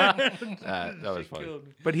are you doing? That was Shit funny. killed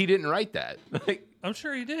me. But he didn't write that. Like, I'm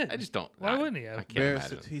sure he did. I just don't. Why wouldn't he have? I can't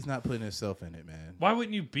imagine. He's not putting himself in it, man. Why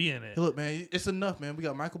wouldn't you be in it? Hey, look, man, it's enough, man. We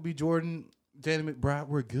got Michael B. Jordan, Danny McBride.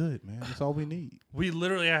 We're good, man. That's all we need. We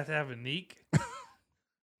literally have to have a Neek.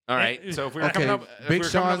 All right. So if we were Okay, coming up, if Big we were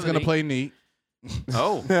coming up Sean's with gonna an play Neat.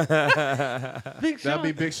 Oh, Big Sean. That'll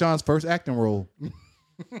be Big Sean's first acting role.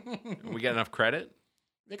 we got enough credit.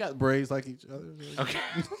 They got braids like each other. Okay,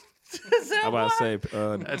 I'm about to say,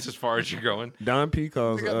 that's as far as you're going. Don P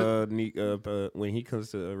calls Neek when he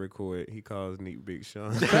comes to record, he calls Neek Big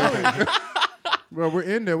Sean. Bro, we're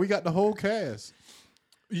in there. We got the whole cast.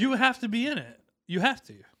 You have to be in it. You have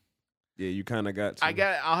to. Yeah, you kind of got to.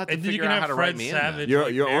 I'll have to And then you figure can out how have to Fred write me Savage. in.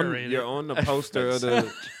 like, You're narrate it. on the poster of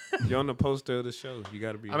the you're on the poster of the show. You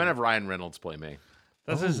got to be. I'm gonna have Ryan Reynolds play me.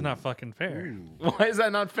 That's just not fucking fair. Why is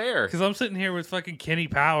that not fair? Because I'm sitting here with fucking Kenny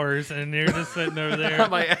Powers, and you're just sitting over there.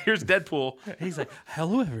 I'm like, here's Deadpool. He's like,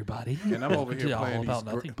 "Hello, everybody." And I'm over Welcome here to playing All About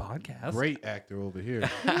these Nothing podcast. Great actor over here.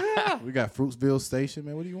 We got Fruitsville Station,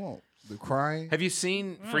 man. What do you want? The crying. Have you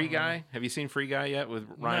seen Free Guy? Have you seen Free Guy yet with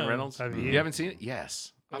Ryan No. Reynolds? Have you? You haven't seen it?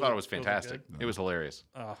 Yes. I thought it was Was it fantastic. good? It was hilarious.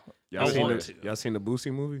 Oh, Y'all I seen want the, to. y'all seen the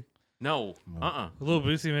Boosie movie? No. Lil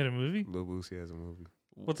Boosie made a movie. Lil Boosie has a movie.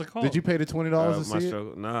 What's it called? Did you pay the $20 to My see it?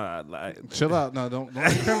 struggle. Nah, like Chill out. No, don't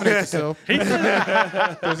incriminate yourself. He said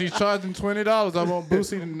Because he's charging $20. I want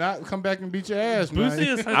Boosie to not come back and beat your ass, man. Boosie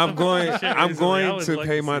has said I'm some going. fucking shit I'm recently. I going would to like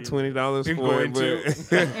pay to my see it. $20 You're for going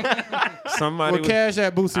it. But somebody Well, was, cash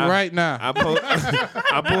at Boosie right now.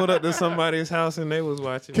 I pulled up to somebody's house and they was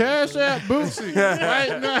watching. Cash at Boosie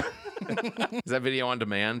right now. Is that video on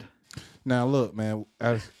demand? Now look, man.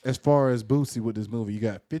 As far as Boosie with this movie, you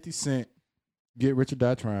got 50 Cent, Get Rich or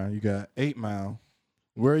Die Trying. You got 8 Mile.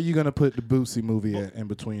 Where are you gonna put the Boosie movie at in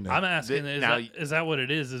between that? I'm asking, is that what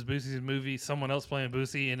it is? Is Boosie's movie someone else playing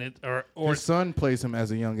Boosie in it, or His son plays him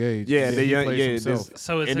as a young age. Yeah, the he young, plays yeah. himself.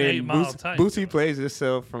 so it's And an then 8 Mile type. Boosie plays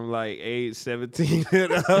himself from like age 17. How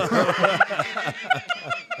old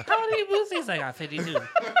are you, Boosie's like, I'm 52.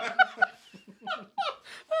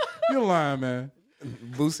 You're lying, man.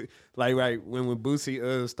 Boosie, like right when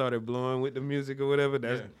Boosie started blowing with the music or whatever,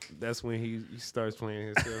 that's when he starts playing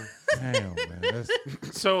himself. Damn, man. That's,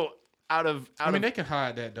 So out of they can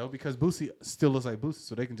hide that though because Boosie still looks like Boosie,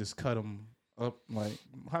 so they can just cut him up. Like,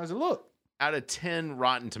 how does it look? out of 10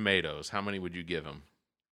 Rotten Tomatoes, how many would you give him?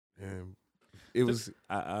 It was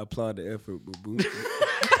I applaud the effort, but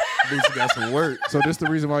Boosie got some work. So this the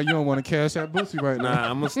reason why you don't want to cash out Boosie right now. Nah,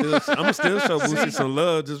 I'm gonna still show Boosie some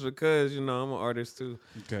love just because I'm an artist too.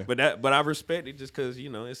 Okay. But I respect it just because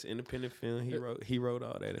it's an independent film. He wrote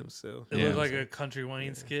all that himself. It looked like a Country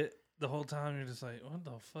Wayne skit the whole time. You're just like, what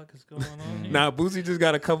the fuck is going on here? Nah, Boosie just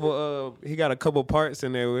got a couple. He got a couple parts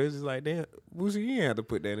in there where it's just like, damn, Boosie, you ain't have to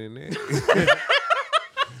put that in there.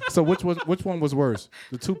 So which one was worse,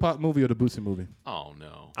 the Tupac movie or the Boosie movie? Oh,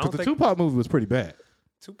 no. Because the Tupac movie was pretty bad.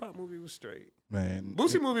 Tupac movie was straight. Man,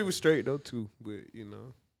 Boosie movie was straight though too, but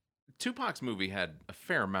Tupac's movie had a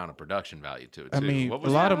fair amount of production value to it, too. I mean, What a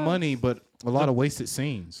was lot it? of money, but a lot of wasted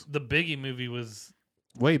scenes. The Biggie movie was,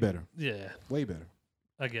 Way better. yeah, Way better.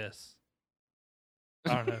 I guess.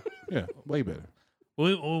 I don't know. Yeah, way better.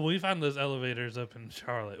 We found those elevators up in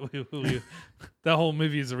Charlotte. That whole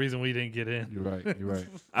movie is the reason we didn't get in. You're right. You're right.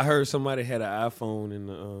 I heard somebody had an iPhone in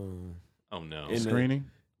the Oh, no. in the- Screening.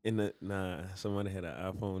 somebody had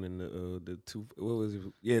an iPhone in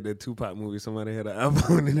the Tupac movie. Somebody had an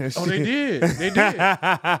iPhone in that shit. Oh, they did. They did.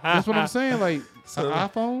 That's what I'm saying. Like an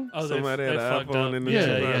iPhone. Oh, Somebody they had an fucked iPhone up. in the yeah,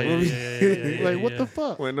 Tupac yeah, movie. yeah, Like what the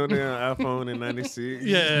fuck? Went on there iPhone in '96.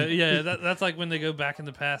 Yeah. That's like when they go back in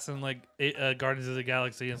the past and like Guardians of the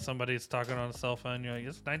Galaxy and somebody's talking on a cell phone. You're like,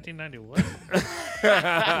 it's 1990. What?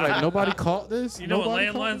 Like nobody caught this. You know what Nobody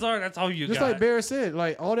caught landlines this? are? That's all you Just got. like Barrett said,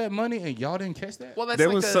 like all that money and y'all didn't catch that. Well, that's There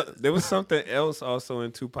like was there was something else also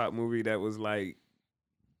in Tupac movie that was like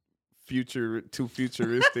too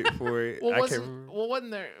futuristic for it. Well, I can't remember.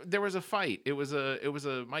 wasn't there? There was a fight. It was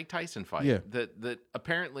a Mike Tyson fight. Yeah. That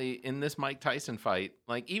apparently in this Mike Tyson fight,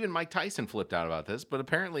 like even Mike Tyson flipped out about this, but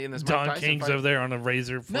apparently in this Don Mike Tyson King's fight, over there on a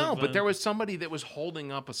razor. no, flip but there phone. was somebody that was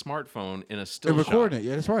holding up a smartphone in a They're still recording shot, it.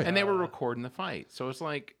 Yeah, that's right. and they were recording the fight. So it's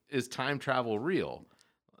like, is time travel real?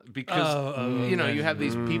 Because you have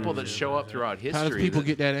these people that show up throughout history. How does people that-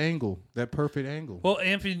 get that angle, that perfect angle? Well,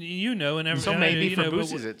 Anthony, and everything. So maybe for but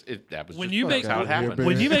Boosie's, that was when just you make how it happened.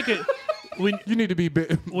 when you make it when You need to be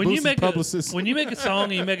when you make publicist. when you make a song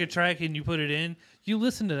and you make a track and you put it in, you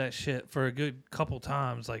listen to that shit for a good couple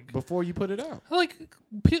times. before you put it out.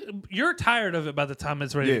 You're tired of it by the time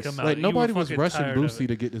it's ready Yes. to come out. Like You were nobody was fucking rushing tired of Boosie it.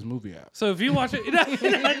 to get this movie out. So if you watch it,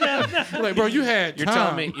 no. Like, bro, you had You're time.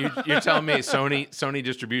 telling me you're telling me Sony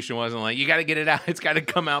distribution wasn't like, you got to get it out. It's got to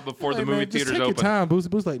come out before the Like, movie man, just theaters take open. your time, Boosie.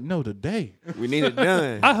 Boosie's like, no, today. We need it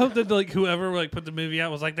done. I hope that whoever put the movie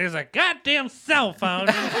out was like, there's a goddamn cell phone.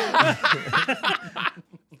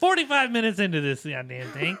 45 minutes into this goddamn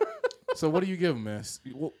thing. So what do you give him, man?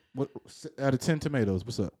 What out of 10 tomatoes?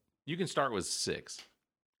 What's up? You can start with 6.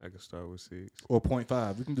 I can start with 6. Or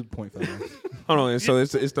 0.5. We can do 0.5. Hold on. So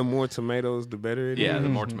it's the more tomatoes, the better it is? Yeah, the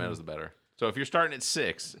more tomatoes, the better. So if you're starting at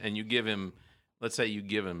 6 and you give him, let's say you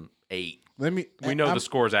give him 8, we know the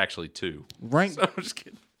score is actually 2. rank. So I'm just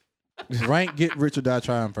kidding. Rank Get Rich or Die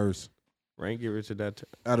Trying first. Rank Get Rich or Die Trying.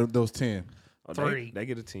 Out of those 10. Oh, 3. They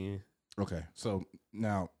get a 10. Okay, so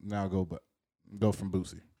now go from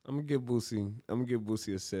Boosie. I'm gonna give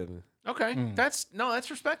Boosie a 7. Okay, that's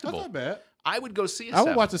respectable. That's not bad. I would go see a I 7.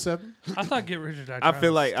 would watch a 7. I thought Get Rich or Die I Trying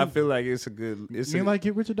feel was like it's a good. It's You like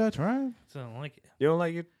Get Rich or Die Trying? stupid. I don't like it. You don't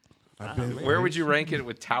like it? Where would you rank it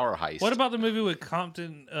with Tower Heist? What about the movie with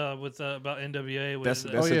Compton about NWA? With That's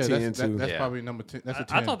the- a 10 too. That's Yeah. probably number 10. That's a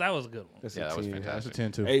 10. I thought that was a good one. That's Yeah, a that was 10. fantastic. That's a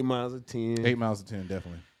 10 too. 8 Miles of 10. 8 miles of 10,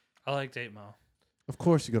 definitely. I liked 8 Mile. Of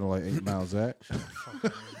course you're gonna like 8 miles, Zach.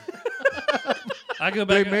 I go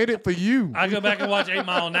They back. made it for you. I go back and watch 8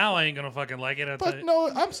 Mile now. I ain't gonna fucking like it. But no,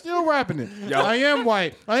 I'm still rapping it. I am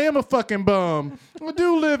white. I am a fucking bum. I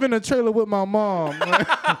do live in a trailer with my mom. Like,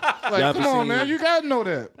 Y'all come ever on, seen- man. You gotta know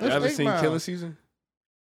that. You That's ever 8 seen miles. Killer Season?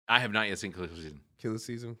 I have not yet seen Killer Season. Killer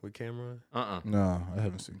Season with Cameron? No, I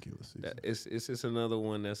haven't seen Killer Season. It's just another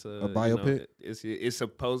one that's a biopic? It's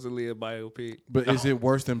supposedly a biopic. But is it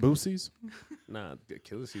worse than Boosie's? Nah, the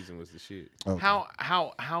Killer Season was the shit. Okay.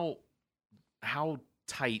 How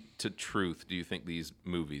tight to truth do you think these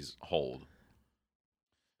movies hold?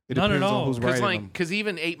 It None at depends on all. who's writing them. Because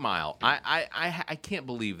even 8 Mile, I can't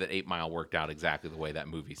believe that 8 Mile worked out exactly the way that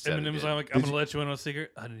movie said it Eminem's did. like, I'm gonna let you in on a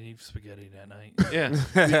secret. I didn't eat spaghetti that night. Yeah.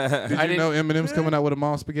 Did you know Eminem's coming out with a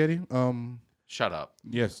mom spaghetti? Shut up.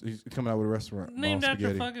 Yes, he's coming out with a restaurant. Named Mom after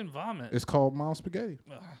spaghetti. fucking vomit. It's called Mom Spaghetti.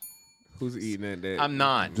 Who's eating that? I'm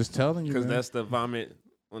not. Just telling you, Because man. that's the vomit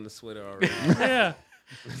on the sweater already. Yeah.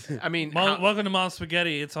 I mean, Welcome to Mom's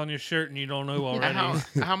Spaghetti. It's on your shirt and you don't know already.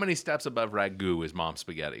 how many steps above ragu is Mom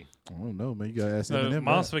Spaghetti? I don't know, man. You gotta ask So Eminem.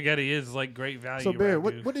 Mom's that. Spaghetti is like great value. So, Barry,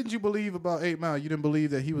 ragu. what did you believe about 8 Mile? You didn't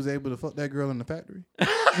believe that he was able to fuck that girl in the factory?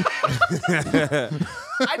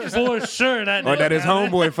 I just For sure that. Or that his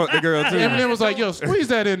homeboy fucked the girl too. Eminem was like, "Yo, squeeze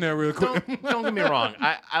that in there real quick." don't get me wrong.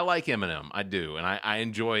 I like Eminem. I do, and I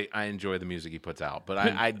enjoy the music he puts out. But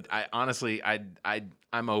I honestly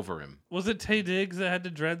I'm over him. Was it Tay Diggs that had the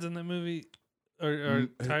dreads in that movie? Or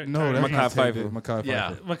No, that's Mackay not Ted Pfeiffer. Mackay Pfeiffer.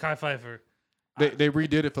 Yeah. Mackay Pfeiffer. They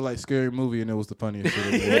redid it for like Scary Movie, and it was the funniest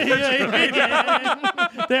shit. in the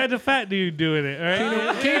world. They had the fat dude doing it,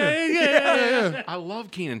 right? Keenan. Yeah. I love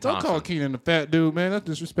Keenan Don't Thompson. call Keenan the fat dude, man. That's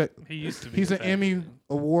disrespect. He used to be. He's the an fat Emmy dude.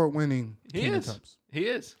 award-winning He Keenan is. Thompson. He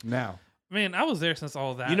is. Now, Man, I was there since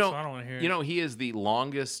all that. You know, so I don't want to hear it. You know, he is the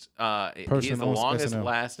longest. He Person is the on longest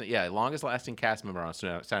SNL. longest lasting cast member on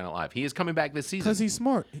Saturday Night Live. He is coming back this season. because he's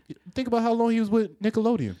smart. Think about how long he was with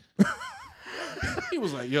Nickelodeon. He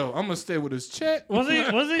was like, "Yo, I'm gonna stay with his check." was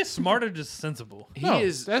he smart or just sensible? He No,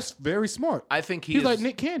 is. That's very smart. I think He's is like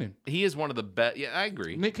Nick Cannon. He is one of the best. Yeah, I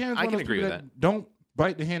agree. Nick Cannon's I one can of those agree people with that. Don't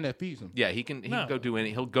bite the hand that feeds him. Yeah, he can. No.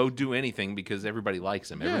 He'll go do anything because everybody likes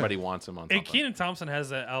him. Yeah. Everybody wants him on And something. Keenan Thompson has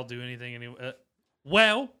that I'll do anything anyway.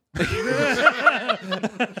 Well,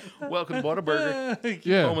 Welcome to Whataburger.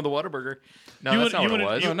 Yeah. Home of the Whataburger. No, You that's would- not you what it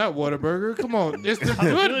would- was. No, not Whataburger. Come on, it's the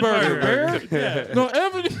good burger, burger. Bear. Yeah. Don't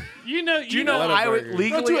ever, you know, Do you know I would Whataburger.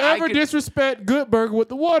 legally don't you I ever could, disrespect Good Burger with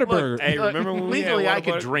the Whataburger. Hey, remember when we had legally I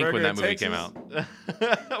could drink when Whataburger that in movie Texas? came out.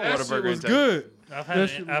 that Whataburger shit in was Texas. good. I've That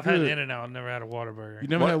shit was had good. In-N-Out, never had a Whataburger. You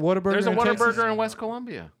never had Whataburger? There's a in Whataburger Texas? in West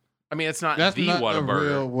Columbia. I mean, it's not That's the not a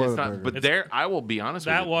Whataburger. real It's not, Whataburger. but there, I will be honest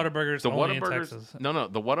That with you. Whataburger is The only in Whataburgers. Texas. No,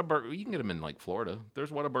 the Whataburger. You can get them in like Florida. There's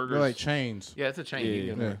Whataburgers. They're like chains. Yeah, it's a chain. You can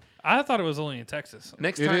get 'em Yeah. there. I thought it was only in Texas.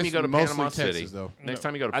 Next It time is you go to mostly Panama Texas, City, though. next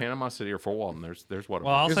time you go to Panama City or Fort Walton, there's Whataburger.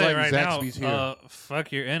 Well, I'll It's say like it right Zaxby's here. now,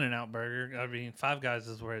 fuck your In-N-Out burger. I mean, Five Guys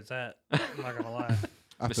is where it's at. I'm not gonna lie.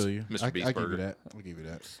 I feel you. Mr. I Beast give you Burger. that. I'll give you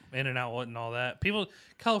that. In-N-Out wasn't all that. People,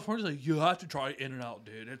 California's like, you have to try In-N-Out,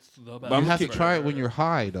 dude. It's the best. You I'm have to keep- try it when you're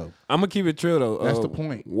high, though. I'm gonna keep it true though. That's the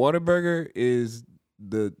point. Whataburger is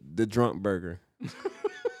the drunk burger.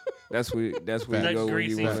 That's where you that go when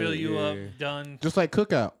greasy, you want fill it. you Yeah. up, done. Just like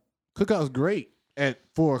Cookout. Cookout's great at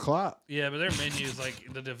 4:00. Yeah, but their menu is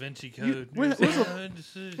like the Da Vinci Code. when's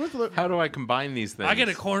How do I combine these things? I get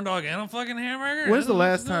a corn dog and a fucking hamburger. When's the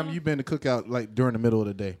That's last time no. you've been to Cookout like during the middle of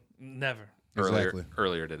the day? Never. Exactly.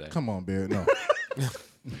 earlier today. Come on, Beard. No.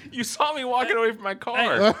 You saw me walking away from my car.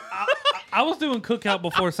 Hey, I was doing Cookout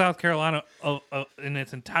before South Carolina in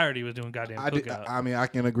its entirety was doing goddamn Cookout. I mean, I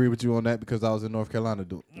can agree with you on that because I was in North Carolina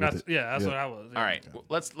doing That's it. what I was. All right, well,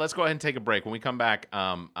 let's go ahead and take a break. When we come back,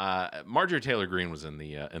 Marjorie Taylor Greene was in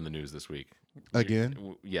the news this week.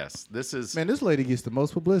 Again? Yes, this is. Man, this lady gets the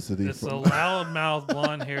most publicity. It's a loudmouth,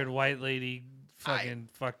 blonde-haired white lady. Fucking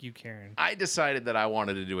fuck you, Karen. I decided that I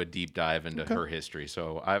wanted to do a deep dive into her history,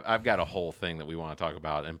 so I've got a whole thing that we want to talk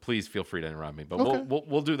about. And please feel free to interrupt me, but Okay.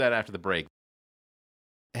 we'll do that after the break.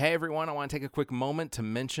 Hey everyone, I want to take a quick moment to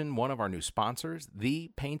mention one of our new sponsors,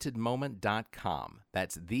 thepaintedmoment.com.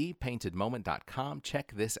 That's thepaintedmoment.com.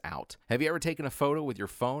 Check this out. Have you ever taken a photo with your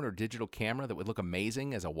phone or digital camera that would look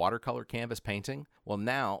amazing as a watercolor canvas painting? Well,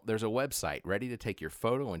 now there's a website ready to take your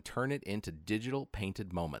photo and turn it into digital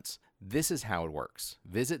painted moments. This is how it works.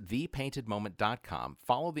 Visit thepaintedmoment.com,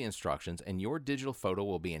 follow the instructions, and your digital photo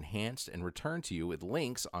will be enhanced and returned to you with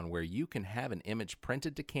links on where you can have an image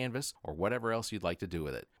printed to canvas or whatever else you'd like to do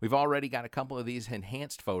with it. We've already got a couple of these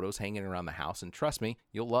enhanced photos hanging around the house, and trust me,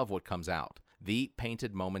 you'll love what comes out.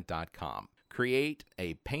 Thepaintedmoment.com. Create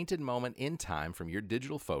a painted moment in time from your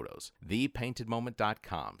digital photos.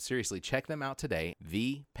 Thepaintedmoment.com. Seriously, check them out today.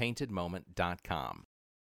 Thepaintedmoment.com.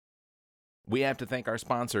 We have to thank our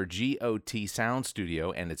sponsor, GOT Sound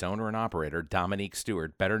Studio, and its owner and operator, Dominique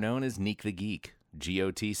Stewart, better known as Neek the Geek.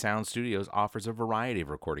 GOT Sound Studios offers a variety of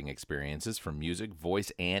recording experiences from music,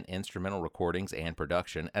 voice, and instrumental recordings and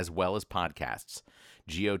production, as well as podcasts.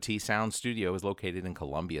 GOT Sound Studio is located in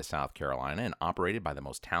Columbia, South Carolina, and operated by the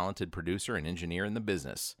most talented producer and engineer in the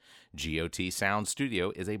business. GOT Sound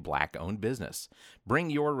Studio is a Black-owned business. Bring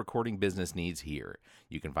your recording business needs here.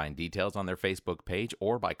 You can find details on their Facebook page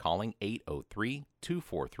or by calling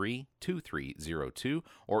 803-243-2302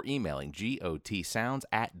 or emailing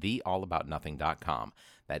gotsounds@theallaboutnothing.com.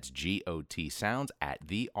 That's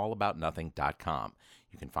gotsounds@theallaboutnothing.com.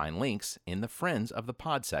 You can find links in the Friends of the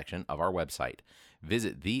Pod section of our website.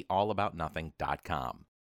 Visit theallaboutnothing.com.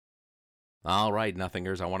 All right,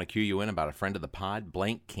 Nothingers, I want to cue you in about a friend of the pod,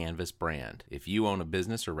 Blank Canvas Brand. If you own a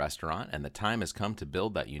business or restaurant and the time has come to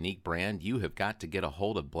build that unique brand, you have got to get a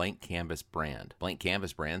hold of Blank Canvas Brand. Blank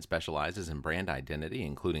Canvas Brand specializes in brand identity,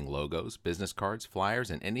 including logos, business cards, flyers,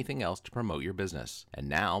 and anything else to promote your business. And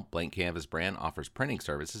now, Blank Canvas Brand offers printing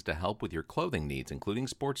services to help with your clothing needs, including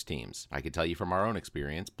sports teams. I can tell you from our own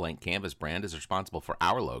experience, Blank Canvas Brand is responsible for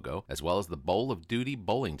our logo, as well as the Bowl of Duty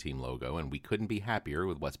bowling team logo, and we couldn't be happier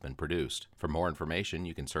with what's been produced. For more information,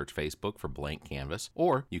 you can search Facebook for Blank Canvas,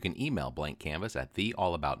 or you can email Blank Canvas at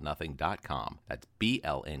theallaboutnothing.com. That's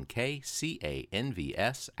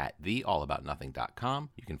BLNKCANVS at theallaboutnothing.com.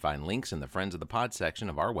 You can find links in the Friends of the Pod section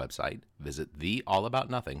of our website. Visit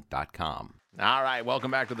theallaboutnothing.com. All right,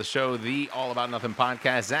 welcome back to the show, The All About Nothing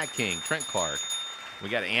Podcast. Zach King, Trent Clark. We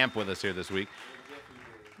got Amp with us here this week.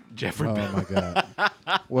 Jeffrey Bell. Oh, my God.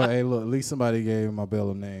 Well, hey, look, at least somebody gave my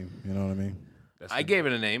bell a name. You know what I mean? I gave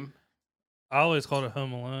it a name. I always called it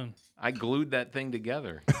Home Alone. I glued that thing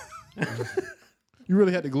together. You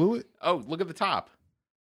really had to glue it? Oh, look at the top.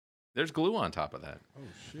 There's glue on top of that. Oh,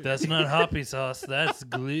 shit. That's not hoppy sauce. That's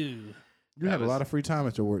glue. You had a lot of free time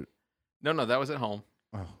at your work. No, that was at home.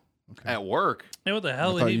 Oh, okay. At work. Hey, what the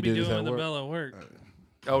hell I would thought he you be did this doing at with the work. bell at work?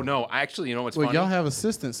 Oh, no. Actually, you know what's Well, funny? y'all have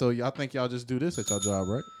assistants, so I think y'all just do this at your job,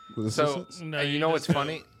 right? With So, assistants? No, you you know just what's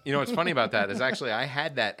funny? You know what's funny about that is actually I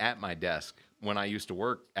had that at my desk when I used to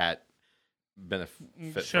work at Benefit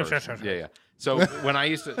Sure. First. Yeah. So when I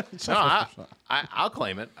used to, I'll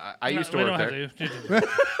claim it. I used to work there.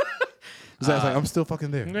 Zach's like, I'm still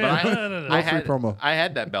fucking there. No. I free promo. I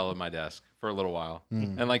had that bell at my desk for a little while,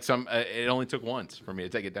 and like it only took once for me to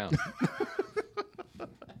take it down.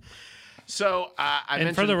 So I And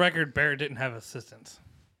mentioned, for the record, Bear didn't have assistants.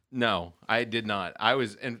 no, I did not. I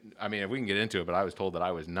was, and I mean, if we can get into it, but I was told that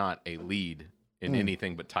I was not a lead in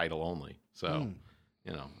anything but title only. So,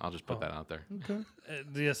 you know, I'll just put that out there. Okay.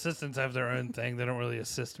 The assistants have their own thing. They don't really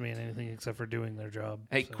assist me in anything except for doing their job.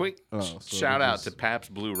 Hey, so. quick So shout it out was- to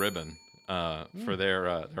Pabst Blue Ribbon for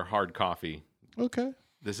their hard coffee. Okay.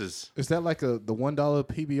 This is Is that like the $1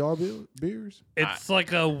 PBR beers? It's like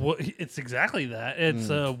it's exactly that. It's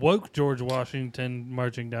woke George Washington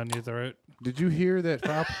marching down your throat. Did you hear that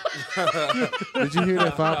 5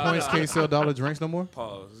 points can't sell dollar drinks no more?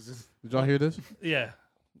 Pause. Did y'all hear this? Yeah.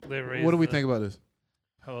 What do we think about this?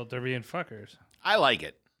 Oh, they're being fuckers. I like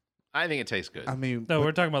it. I think it tastes good. I mean, No,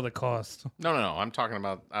 we're talking about the cost. No. I'm talking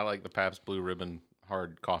about I like the Pabst Blue Ribbon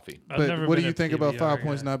hard coffee. I've but never what do been you a think about PBR 5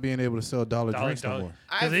 points guy. not being able to sell dollar drinks no more?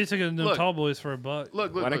 Because they took them look, tall boys for $1.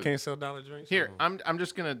 Look. Why they can't sell dollar drinks? Here, I'm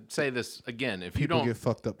just gonna say this again. If People you get don't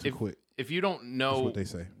fucked up too quick. if you don't know what they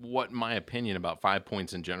say. what my opinion about 5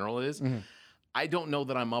 points in general is, I don't know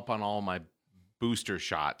that I'm up on all my booster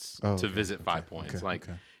shots Oh, to okay, visit 5 okay, points. okay, like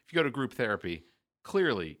okay. if you go to group therapy,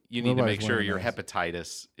 clearly you need to Nobody's make sure wearing your masks.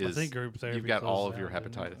 hepatitis I is think group therapy you've got all closed of your down,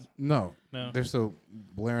 didn't hepatitis. it? No, No. they're still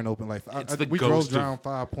blaring open. Like It's the we drove ghost of- down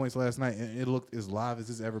 5 points last night, and it looked as live as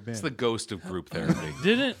it's ever been. It's the ghost of group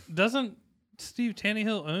therapy. Doesn't Steve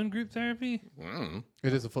Tannehill own group therapy?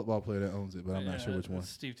 It is a football player that owns it, but I'm not sure which one. It's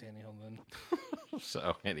Steve Tannehill then.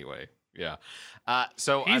 So anyway, yeah.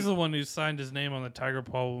 So He's the one who signed his name on the Tiger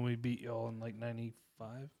Paw when we beat y'all in like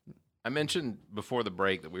 95. I mentioned before the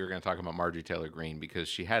break that we were going to talk about Marjorie Taylor Greene because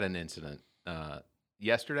she had an incident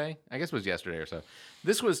yesterday. I guess it was yesterday or so.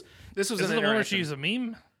 This was Is an it the one where interaction. she's a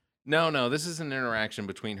meme? No. This is an interaction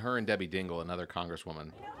between her and Debbie Dingell, another congresswoman.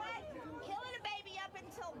 You know what? Killing a baby up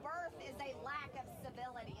until birth is a lack of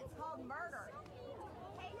civility. It's called murder.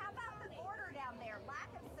 Hey, how about the border down there? Lack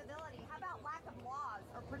of civility. How about lack of laws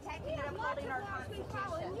or protecting and upholding our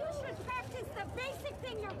Constitution? Use respect is the basic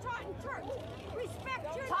thing you're taught in church.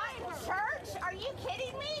 Respect your Taught in neighbor. church? Are you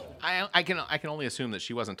kidding me? I can only assume that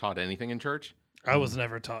she wasn't taught anything in church. I was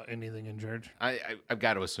never taught anything in church. I've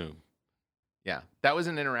got to assume. Yeah, that was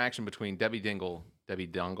an interaction between Debbie Dingell. Got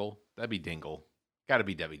to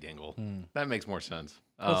be Debbie Dingell. That makes more sense.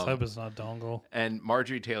 Let's hope it's not Dongle. And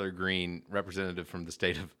Marjorie Taylor Greene, representative from the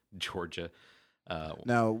state of Georgia.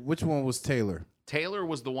 Now, which one was Taylor? Taylor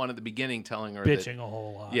was the one at the beginning telling her Bitching a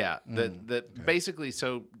whole lot. that basically,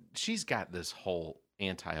 so she's got this whole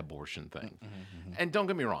anti-abortion thing. And don't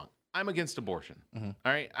get me wrong, I'm against abortion. All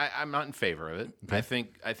right, I'm not in favor of it. I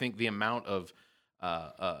think the amount of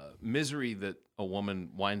misery that a woman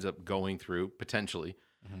winds up going through potentially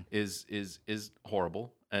is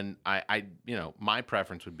horrible. And I my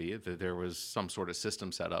preference would be if there was some sort of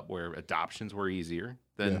system set up where adoptions were easier.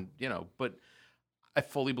 Then but I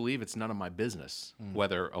fully believe it's none of my business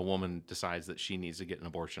whether a woman decides that she needs to get an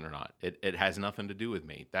abortion or not. It has nothing to do with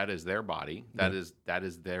me. That is their body. That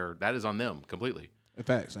is on them completely.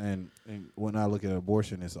 Facts. And when I look at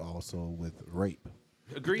abortion, it's also with rape.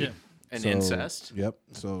 Agreed. Yeah. And incest. Yep.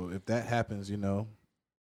 So if that happens,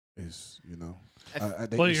 it's I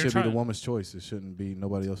think Well, it you're should be the trying- woman's choice. It shouldn't be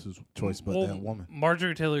nobody else's choice but that woman.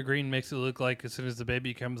 Marjorie Taylor Greene makes it look like as soon as the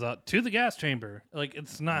baby comes out to the gas chamber, like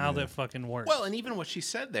it's not how that fucking works. Well, and even what she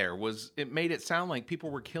said there was it made it sound like people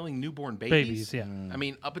were killing newborn babies. Yeah. I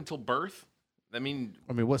mean, up until birth. I mean,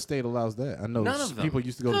 what state allows that? I know none of them. people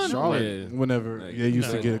used to go None to of Charlotte them. whenever Like, they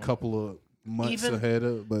used to get a couple of months Even- ahead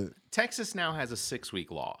of, but Texas now has a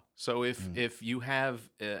 6-week law. So if you have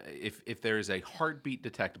if there is a heartbeat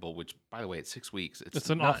detectable, which by the way, it's 6 weeks, it's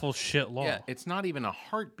an not- awful shit law. Yeah, it's not even a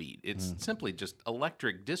heartbeat. It's simply just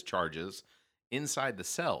electric discharges inside the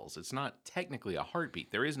cells. It's not technically a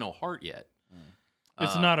heartbeat. There is no heart yet.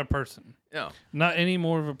 It's not a person. Yeah. Not any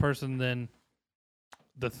more of a person than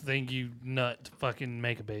the thing you nut to fucking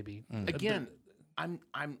make a baby. Again, I'm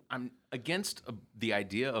against the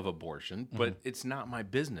idea of abortion, but it's not my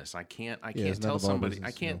business. I can't it's none tell of our somebody. business,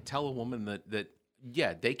 I can't tell a woman that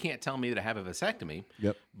they can't tell me that I have a vasectomy.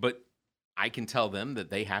 Yep. But I can tell them that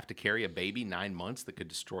they have to carry a baby 9 months that could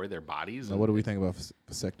destroy their bodies. Now, what do we think about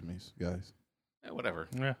vasectomies, guys? Whatever.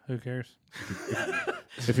 Yeah, who cares?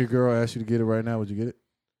 If your girl asked you to get it right now, would you get it?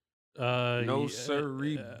 No yeah,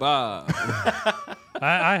 sirree, Bob.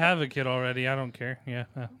 I have a kid already. I don't care. Yeah.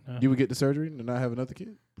 No. You would get the surgery and not have another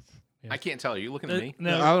kid? I can't tell. Are you looking at me?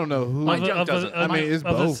 No. I don't know who. My junk doesn't. I mean, it's a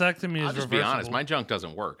both. vasectomy is I'll just be honest. reversible. My junk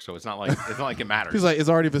doesn't work, so it's not like it matters. He's like, it's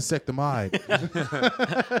already vasectomized.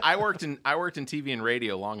 I worked in TV and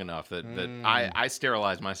radio long enough that I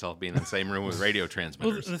sterilized myself being in the same room with radio Well,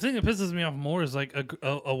 transmitters. the thing that pisses me off more is like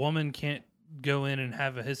a woman can't go in and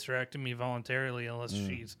have a hysterectomy voluntarily unless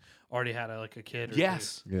she's already had a kid. Or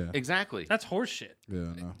Yes. Yeah. Exactly. That's horseshit.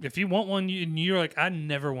 Yeah, no. If you want one, you're like, I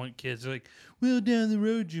never want kids. You're like, well, down the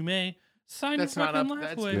road you may. Sign That's your not fucking up. life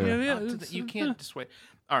That's away. Yeah. up to the- you can't dissuade.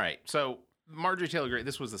 All right. So Marjorie Taylor Greene.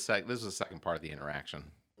 This was the second part of the interaction.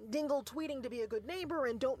 Dingle tweeting to be a good neighbor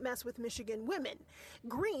and don't mess with Michigan women.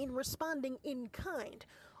 Greene responding in kind.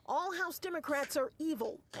 All House Democrats are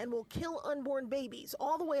evil and will kill unborn babies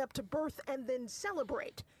all the way up to birth and then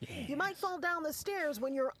celebrate. You might fall down the stairs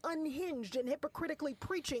when you're unhinged and hypocritically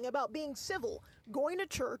preaching about being civil, going to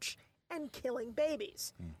church, and killing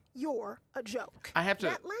babies. You're a joke. I have to-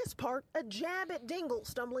 That last part, a jab at Dingle,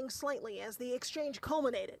 stumbling slightly as the exchange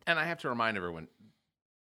culminated. And I have to remind everyone,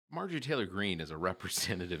 Marjorie Taylor Greene is a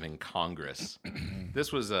representative in Congress.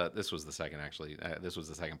 This was the second actually. This was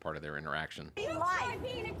the second part of their interaction. Life.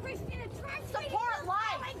 Being a Christian attracts Support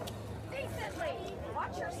life. decently.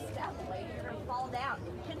 Watch your step, lady. You're gonna fall down.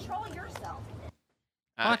 Control yourself.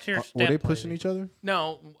 Watch your Were step, they pushing lady. each other?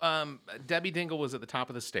 No, Debbie Dingle was at the top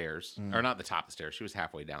of the stairs, or not the top of the stairs. She was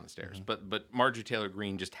halfway down the stairs. But Marjorie Taylor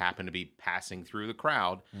Greene just happened to be passing through the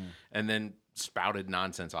crowd, and then spouted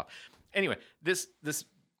nonsense off. Anyway, this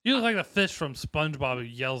You look like the fish from SpongeBob who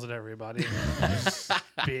yells at everybody.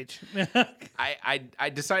 Bitch. I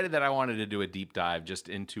decided that I wanted to do a deep dive just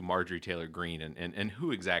into Marjorie Taylor Greene and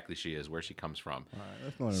who exactly she is, where she comes from. All right,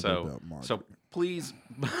 let's learn So about Marjorie. so please.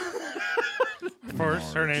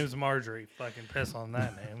 First, her name's Marjorie. Fucking piss on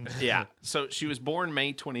that name. Yeah. So she was born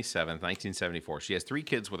May 27th, 1974. She has 3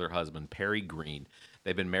 kids with her husband, Perry Greene.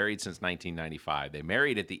 They've been married since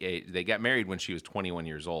 1995. They got married when she was 21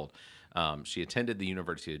 years old. She attended the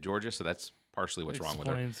University of Georgia, so that's partially what's wrong with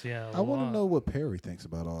her. Explains, yeah, I want to know what Perry thinks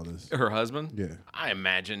about all this. Her husband? Yeah. I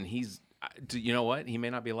imagine you know what? He may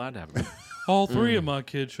not be allowed to have a All 3 of my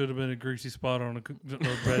kids should have been a greasy spot on a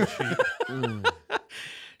bread sheet.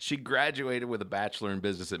 She graduated with a bachelor in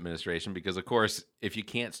business administration because, of course, if you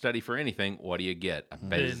can't study for anything, what do you get?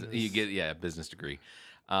 You get a business degree.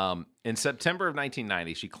 In September of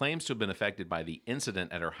 1990, she claims to have been affected by the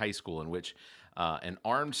incident at her high school in which an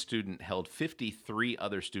armed student held 53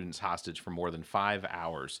 other students hostage for more than 5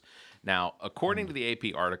 hours. Now, according to the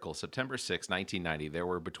AP article, September 6, 1990, there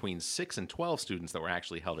were between 6 and 12 students that were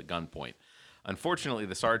actually held at gunpoint. Unfortunately,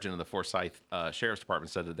 the sergeant of the Forsyth Sheriff's Department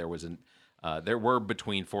said that there were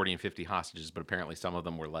between 40 and 50 hostages, but apparently some of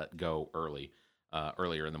them were let go early.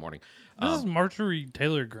 earlier in the morning. This is Marjorie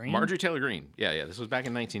Taylor Greene. Marjorie Taylor Greene. Yeah. This was back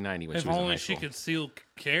in 1990 when if she was in only high she school. could still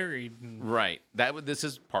carry. Right. This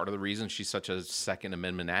is part of the reason she's such a Second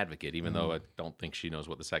Amendment advocate, even though I don't think she knows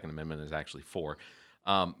what the Second Amendment is actually for.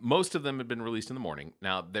 Most of them have been released in the morning.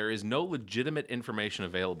 Now, there is no legitimate information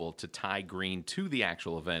available to tie Greene to the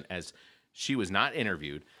actual event, as she was not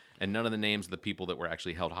interviewed, and none of the names of the people that were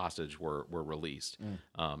actually held hostage were released.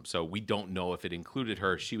 So we don't know if it included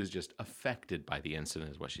her. She was just affected by the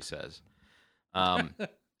incident, is what she says. I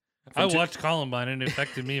watched Columbine, and it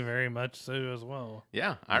affected me very much so as well.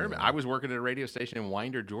 Yeah, I was working at a radio station in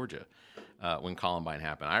Winder, Georgia, when Columbine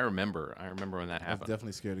happened. I remember when that I was happened.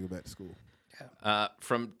 definitely scared to go back to school.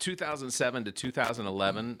 From 2007 to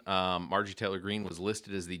 2011, Marjorie Taylor Greene was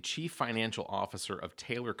listed as the chief financial officer of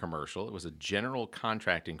Taylor Commercial. It was a general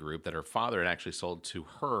contracting group that her father had actually sold to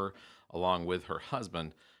her along with her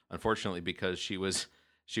husband. Unfortunately, because she was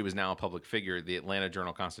now a public figure, the Atlanta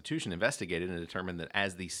Journal-Constitution investigated and determined that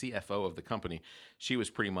as the CFO of the company, she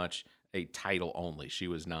was pretty much a title only. She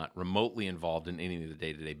was not remotely involved in any of the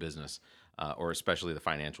day-to-day business, or especially the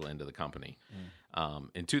financial end of the company.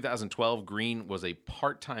 In 2012, Greene was a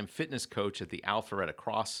part-time fitness coach at the Alpharetta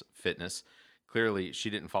Cross Fitness. Clearly, she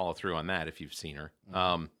didn't follow through on that. If you've seen her,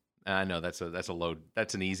 I know that's a load.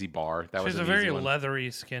 That's an easy bar. She's a very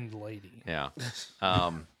leathery-skinned lady. Yeah.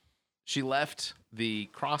 She left the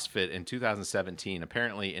CrossFit in 2017.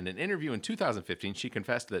 Apparently, in an interview in 2015, she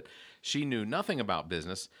confessed that she knew nothing about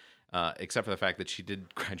business, except for the fact that she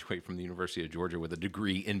did graduate from the University of Georgia with a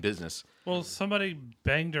degree in business. Well, somebody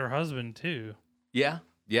banged her husband too. Yeah.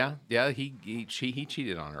 He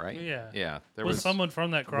cheated on her, right? Yeah. There was someone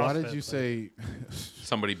from that CrossFit. Why did you say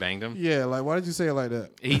somebody banged him? Yeah, like why did you say it like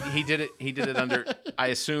that? He did it. He did it under. I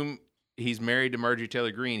assume he's married to Marjorie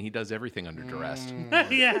Taylor Greene. He does everything under duress.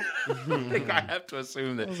 Yeah. I have to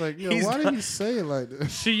assume that. I was like, why did he say it like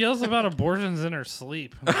that? She yells about abortions in her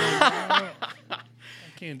sleep.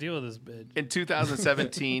 Can't deal with this bitch. In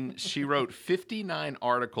 2017, she wrote 59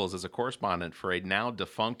 articles as a correspondent for a now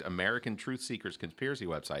defunct American Truth Seekers conspiracy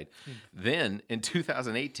website. Then, in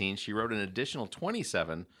 2018, she wrote an additional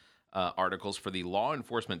 27 articles for the Law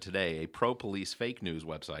Enforcement Today, a pro-police fake news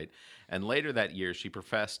website. And later that year, she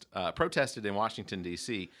protested in Washington,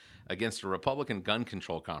 D.C. against a Republican gun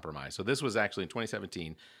control compromise. So this was actually in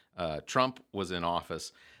 2017. Trump was in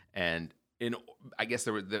office, and I guess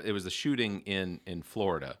it was the shooting in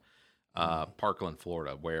Florida, Parkland,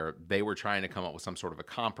 Florida, where they were trying to come up with some sort of a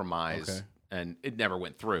compromise, and it never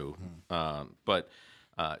went through. But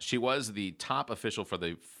she was the top official for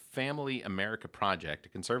the Family America Project, a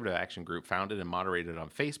conservative action group founded and moderated on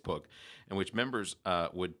Facebook, in which members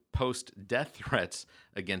would post death threats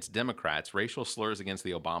against Democrats, racial slurs against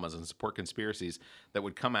the Obamas, and support conspiracies that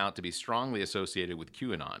would come out to be strongly associated with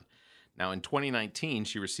QAnon. Now, in 2019,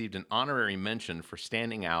 she received an honorary mention for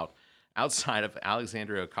standing outside of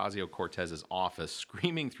Alexandria Ocasio-Cortez's office,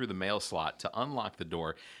 screaming through the mail slot to unlock the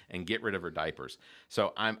door and get rid of her diapers.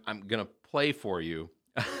 So I'm gonna play for you.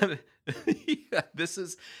 This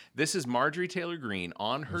is Marjorie Taylor Greene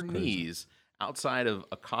on her knees outside of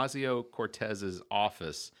Ocasio-Cortez's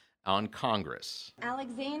office on Congress.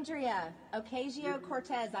 Alexandria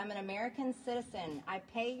Ocasio-Cortez, I'm an American citizen. I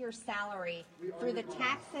pay your salary through the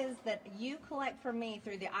taxes that you collect from me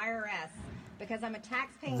through the IRS because I'm a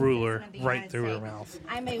taxpaying ruler citizen of the right United through States. her mouth.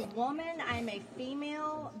 I'm a woman. I'm a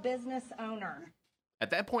female business owner.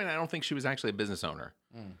 At that point, I don't think she was actually a business owner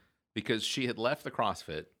because she had left the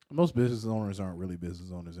CrossFit. Most business owners aren't really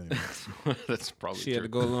business owners anyway. That's probably She true. had to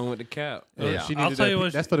go along with the cap. Yeah, she needed I'll tell you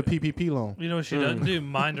what. that's for the PPP loan. You know what she doesn't do?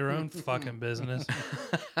 Mind her own fucking business.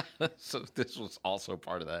 So this was also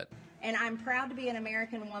part of that. And I'm proud to be an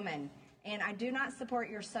American woman. And I do not support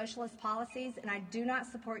your socialist policies, and I do not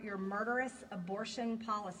support your murderous abortion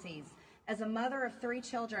policies. As a mother of 3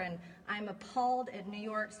 children, I'm appalled at New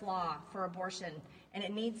York's law for abortion, and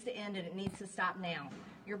it needs to end, and it needs to stop now.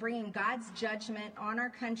 You're bringing God's judgment on our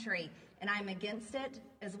country, and I'm against it,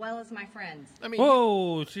 as well as my friends. I mean,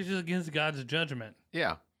 whoa, she's just against God's judgment.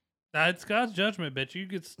 Yeah. It's God's judgment, bitch. You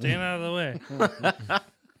could stand out of the way.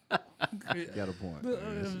 You got a point.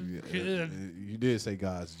 You did say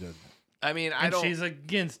God's judgment. I mean, she's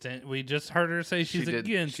against it. We just heard her say she's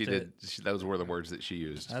against it. Those were the words that she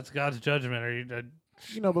used. That's God's judgment. Are you?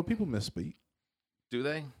 But people misspeak. Do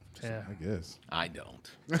they? Yeah, I guess. I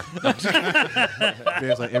don't.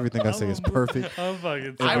 It's like everything I say is perfect. I'm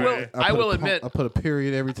fucking sorry. I will admit. I put a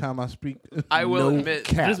period every time I speak. I will admit.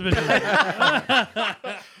 Cap.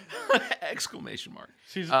 Exclamation mark.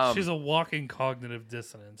 She's a walking cognitive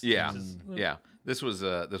dissonance. Yeah, yeah. This was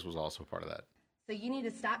also part of that. So you need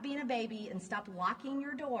to stop being a baby and stop locking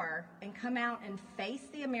your door and come out and face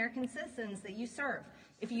the American citizens that you serve.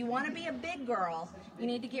 If you want to be a big girl, you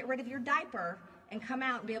need to get rid of your diaper and come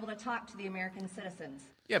out and be able to talk to the American citizens.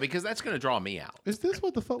 Yeah, because that's going to draw me out. Is this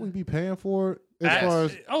what the fuck we be paying for? As far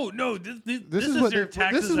as no, this is what your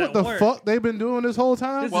taxes. This is what the fuck they've been doing this whole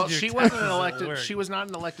time. Well, she wasn't an elected. She was not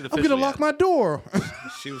an elected official. I'm gonna lock my door.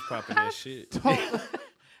 She was popping that shit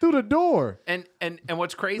through the door. And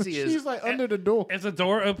what's crazy is she's like under the door. If the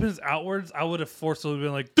door opens outwards, I would have forcibly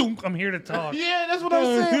been like, "Dunk, I'm here to talk." Yeah, that's what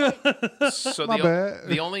I'm saying. So My bad.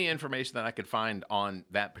 the only information that I could find on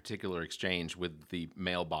that particular exchange with the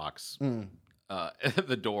mailbox,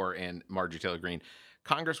 the door, and Marjorie Taylor Greene,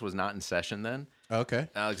 Congress was not in session then. Okay.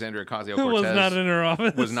 Alexandria Ocasio-Cortez was not in her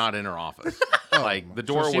office. Was not in her office. Like the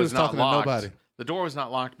door she was not talking to locked. nobody. The door was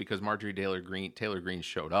not locked because Marjorie Taylor Greene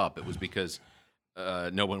showed up. It was because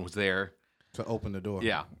no one was there to open the door.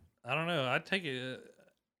 Yeah. I don't know. I'd take it.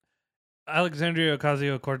 Alexandria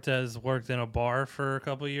Ocasio-Cortez worked in a bar for a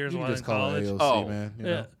couple of years You while just in call college. her AOC, man. You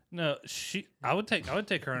know? No, I would take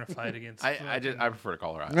her in a fight against. I prefer to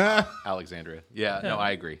call her Alexandria. Yeah, no,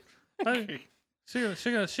 I agree. She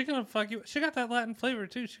gonna fuck you. She got that Latin flavor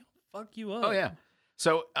too. She gonna fuck you up. Oh yeah.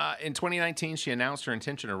 So in 2019, she announced her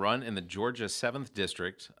intention to run in the Georgia 7th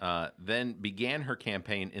District, then began her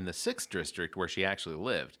campaign in the 6th District where she actually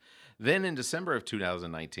lived. Then in December of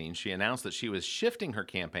 2019, she announced that she was shifting her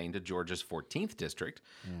campaign to Georgia's 14th District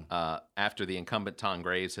after the incumbent Tom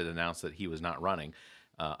Graves had announced that he was not running,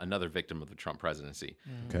 another victim of the Trump presidency.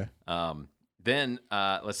 Okay. Then,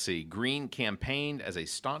 let's see, Greene campaigned as a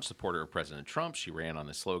staunch supporter of President Trump. She ran on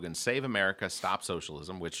the slogan, Save America, Stop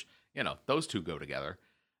Socialism, which, you know, those two go together.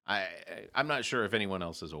 I'm not sure if anyone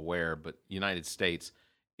else is aware, but United States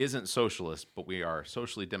isn't socialist, but we are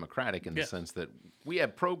socially democratic in the sense that we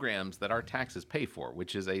have programs that our taxes pay for,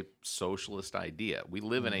 which is a socialist idea. We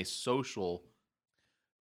live in a social...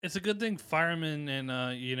 It's a good thing firemen and,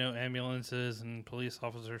 ambulances and police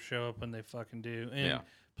officers show up when they fucking do. And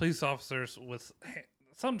police officers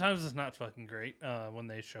sometimes it's not fucking great when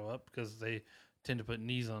they show up because they tend to put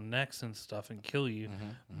knees on necks and stuff and kill you.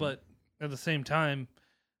 But at the same time,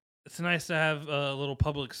 it's nice to have a little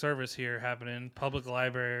public service here happening. Public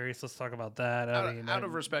libraries. Let's talk about that. Out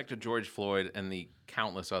of respect to George Floyd and the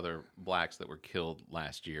countless other blacks that were killed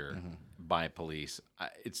last year by police,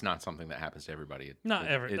 it's not something that happens to everybody.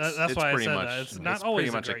 That's why I said that. It's not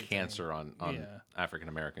always pretty much a great cancer on African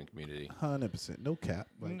American community. 100%, no cap.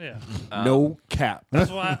 No cap.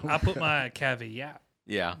 That's why I put my caveat.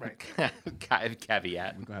 Yeah, right.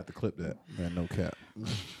 Caveat. We're gonna have to clip that. Man, no cap.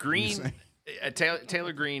 Greene.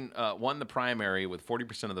 Taylor Greene won the primary with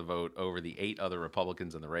 40% of the vote over the 8 other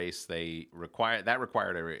Republicans in the race. That required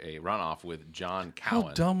a runoff with John Cowan.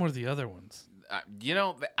 How dumb were the other ones? I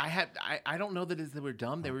don't know that they were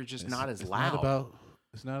dumb. They were just not as loud.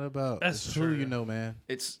 It's not about. That's it's true. who you know, man.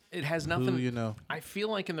 It has nothing. Who you know. I feel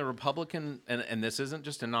like in the Republican, and this isn't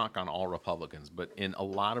just a knock on all Republicans, but in a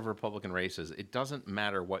lot of Republican races, it doesn't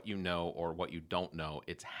matter what you know or what you don't know.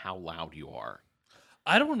 It's how loud you are.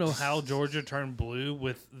 I don't know how Georgia turned blue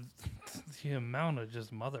with the amount of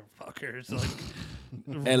just motherfuckers.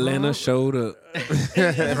 Like Atlanta showed up.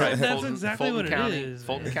 Right, that's exactly what County, it is.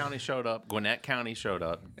 Fulton County showed up. Gwinnett County showed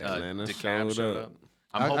up. Atlanta DeKalb showed up.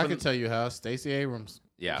 I can tell you how. Stacey Abrams.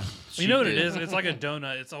 Yeah. You know what it is? It's like a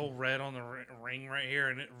donut. It's all red on the ring right here,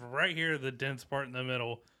 and right here, the dense part in the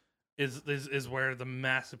middle is where the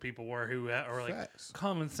massive people were who are like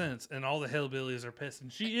common sense, and all the hillbillies are pissed.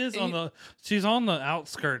 And she's on the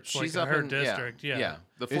outskirts, she's like up her in, district. Yeah.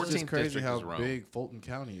 The 14th it's just crazy district how is Rome. big Fulton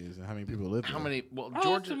County is and how many people live there. How many? Well,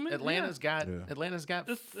 Georgia, Atlanta's got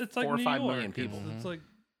it's 4 like or New 5 York. million people. It's like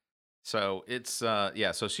so it's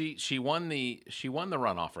So she won the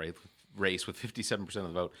runoff race with 57% of the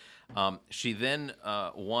vote. She then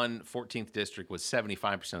won 14th district with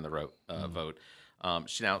 75% of the vote.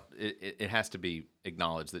 It has to be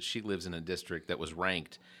acknowledged that she lives in a district that was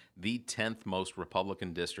ranked the 10th most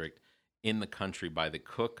Republican district in the country by the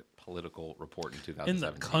Cook Political Report in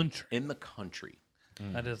 2017. In the country.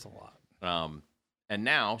 That is a lot. And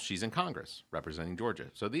now she's in Congress representing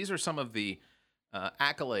Georgia. So these are some of the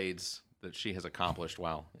accolades that she has accomplished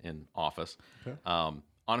while in office. Okay.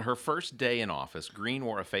 On her first day in office, Greene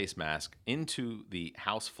wore a face mask onto the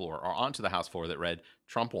House floor that read,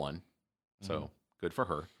 Trump won. So good for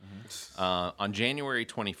her. On January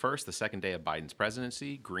 21st, the second day of Biden's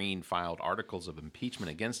presidency, Greene filed articles of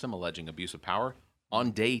impeachment against him, alleging abuse of power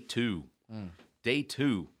on day 2. Day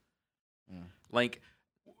 2. Like,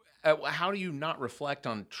 How do you not reflect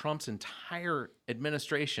on Trump's entire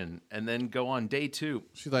administration and then go on day 2?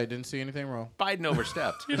 She's like, didn't see anything wrong. Biden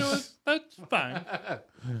overstepped. You know, that's fine. I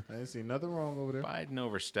didn't see nothing wrong over there. Biden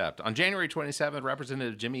overstepped. On January 27th,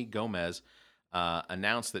 Representative Jimmy Gomez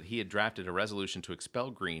announced that he had drafted a resolution to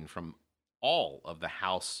expel Greene from all of the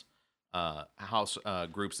House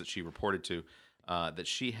groups that she reported to, that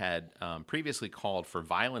she had previously called for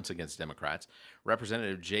violence against Democrats.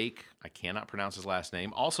 Representative Jake, I cannot pronounce his last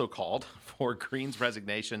name, also called for Greene's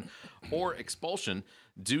resignation or expulsion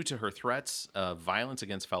due to her threats of violence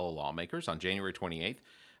against fellow lawmakers. On January 28th,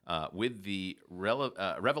 with the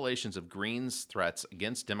revelations of Greene's threats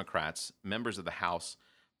against Democrats, members of the House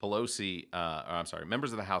Pelosi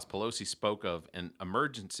spoke of an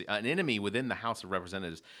enemy within the House of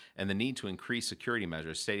Representatives and the need to increase security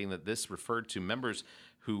measures, stating that this referred to members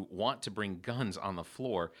who want to bring guns on the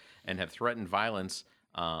floor and have threatened violence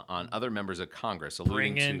on other members of Congress.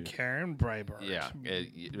 Bring in Karen Breitbart. Yeah.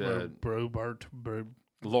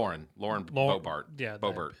 Lauren Boebert. Yeah,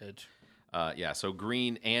 Boebert. Bitch. So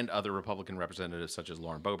Greene and other Republican representatives such as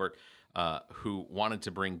Lauren Boebert, who wanted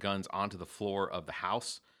to bring guns onto the floor of the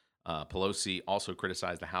House. Pelosi also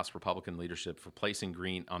criticized the House Republican leadership for placing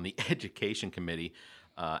Greene on the Education Committee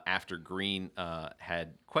after Greene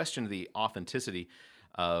had questioned the authenticity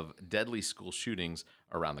of deadly school shootings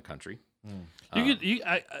around the country. And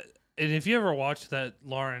if you ever watched that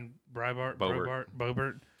Lauren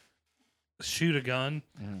Boebert shoot a gun,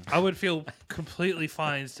 I would feel completely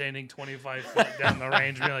fine standing 25 feet down the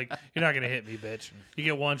range and be like, you're not going to hit me, bitch. You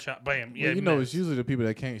get one shot, bam. Yeah, Well, it's usually the people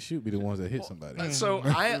that can't shoot be the ones that hit somebody. So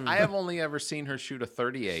I have only ever seen her shoot a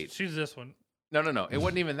 38. She's this one. No. It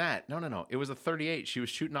wasn't even that. No. It was a 38. She was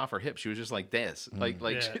shooting off her hip. She was just like this.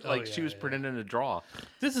 She was pretending to draw.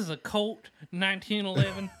 This is a Colt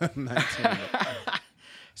 1911. 1911.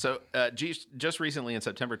 So, just recently in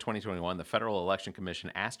September 2021, the Federal Election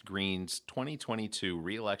Commission asked Greene's 2022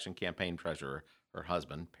 re-election campaign treasurer, her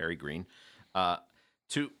husband, Perry Greene,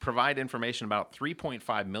 to provide information about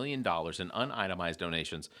 $3.5 million in unitemized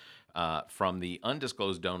donations from the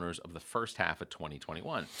undisclosed donors of the first half of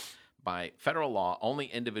 2021. By federal law, only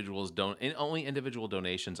individual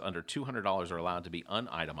donations under $200 are allowed to be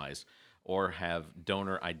unitemized or have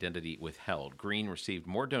donor identity withheld. Greene received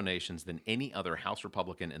more donations than any other House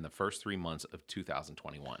Republican in the first 3 months of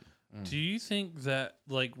 2021. Do you think that,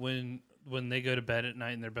 like, when they go to bed at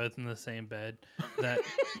night and they're both in the same bed, that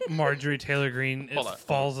Marjorie Taylor Greene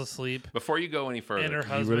falls asleep? Before you go any further, and her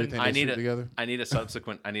husband, you really think I need a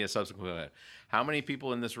subsequent. How many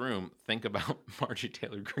people in this room think about Marjorie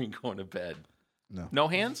Taylor Greene going to bed? No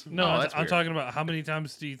hands? No, Oh, I'm talking about how many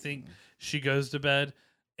times do you think she goes to bed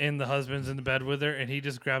and the husband's in the bed with her and he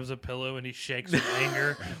just grabs a pillow and he shakes with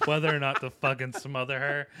anger whether or not to fucking smother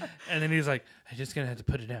her, and then he's like, I'm just gonna have to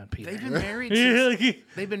put it down, Peter. They've been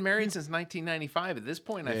married since 1995. At this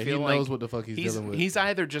point, I feel he knows what the fuck he's dealing with. He's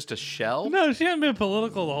either just a shell. No, she hasn't been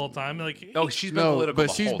political the whole time. Like, she's been political, but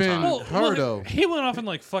she's whole been time. though. He went off and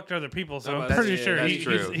like fucked other people, so I'm pretty sure that's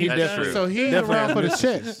true. he's That's done. true. So he's around for the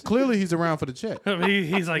check. Clearly, he's around for the check.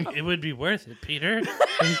 He's like, it would be worth it, Peter.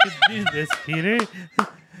 You could do this, Peter.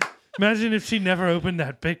 Imagine if she never opened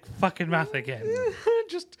that big fucking mouth again.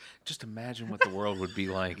 Just imagine what the world would be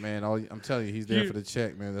like. Man, I'm telling you, he's there for the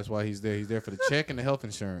check, man. That's why he's there. He's there for the check and the health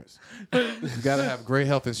insurance. You got to have great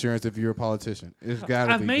health insurance if you're a politician. It's got to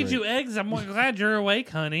be I've made great. you eggs. I'm glad you're awake,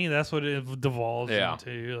 honey. That's what it devolves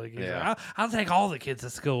into. Like, he's like, I'll take all the kids to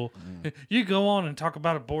school. You go on and talk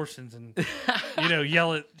about abortions and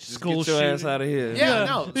yell at school Get your shootings. ass out of here.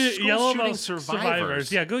 Yell shooting about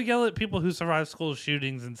survivors. Yeah, go yell at people who survive school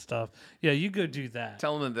shootings and stuff. Yeah, you go do that.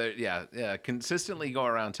 Tell them that, consistently go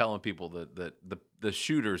around telling people that the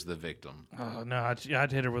shooter's the victim. Oh, no,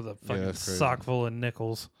 I'd hit her with a fucking sock full of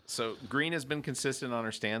nickels. So Greene has been consistent on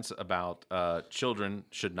her stance about children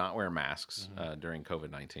should not wear masks during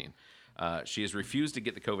COVID-19. She has refused to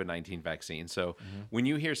get the COVID-19 vaccine. So when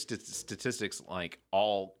you hear statistics like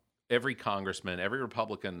every congressman, every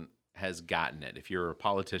Republican has gotten it, if you're a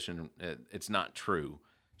politician, it's not true.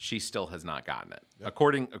 She still has not gotten it,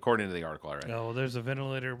 according to the article I read. Oh, well, there's a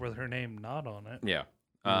ventilator with her name not on it. Yeah.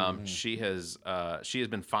 She has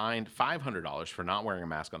been fined $500 for not wearing a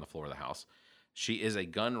mask on the floor of the House. She is a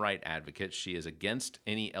gun right advocate. She is against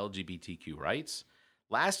any LGBTQ rights.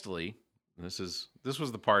 Lastly, this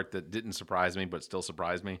was the part that didn't surprise me but still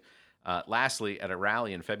surprised me. Lastly, at a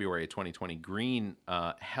rally in February of 2020, Greene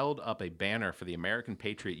held up a banner for the American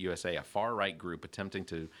Patriot USA, a far-right group attempting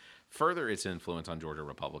to further its influence on Georgia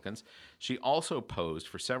Republicans. She also posed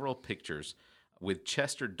for several pictures with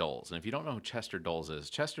Chester Doles. And if you don't know who Chester Doles is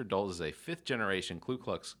a 5th-generation Ku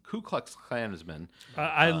Klux Klansman.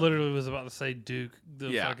 I literally was about to say Duke, the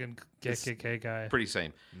Yeah, fucking KKK guy. Pretty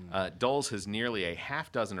same. Doles has nearly a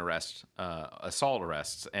half dozen assault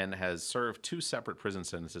arrests, and has served 2 separate prison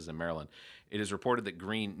sentences in Maryland. It is reported that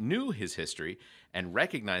Greene knew his history and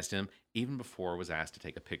recognized him even before was asked to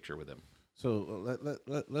take a picture with him. So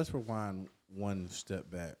let's rewind one step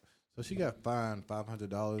back. So she got fined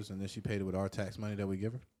 $500, and then she paid it with our tax money that we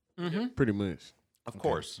give her? Mm-hmm. Pretty much. Of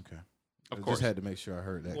course. Okay. Of I course. just had to make sure I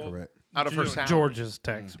heard that correct. Out of her salary. Georgia's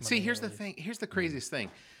tax money. See, here's the thing. Here's the craziest thing.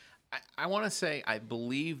 I want to say I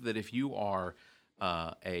believe that if you are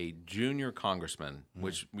a junior congressman,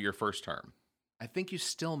 which your first term, I think you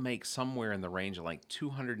still make somewhere in the range of like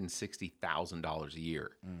 $260,000 a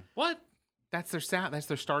year. What? That's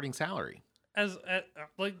their starting salary. As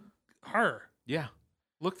like her. Yeah.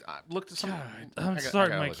 Look at some. God, I'm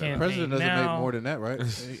starting my campaign. President doesn't now. make more than that, right?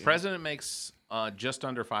 President makes just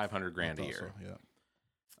under $500,000 a year. So, yeah.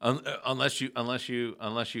 Unless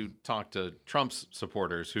you talk to Trump's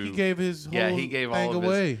supporters, who He gave his whole he gave thing all of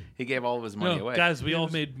away. he gave all of his money away. Guys, we all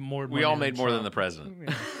made more. We all made more than Trump. the president.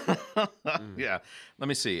 Yeah. Let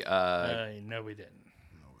me see. No, we didn't.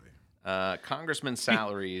 Congressman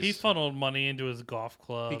salaries. He funneled money into his golf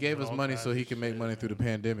club. He gave and us all money kinds so he of can make shit. money through the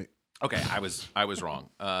pandemic. Okay, I was wrong.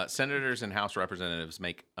 Senators and House representatives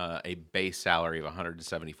make a base salary of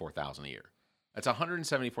 $174,000 a year. That's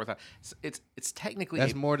 $174,000. It's technically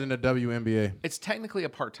That's more than the WNBA. It's technically a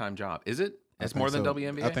part-time job, is it? It's more than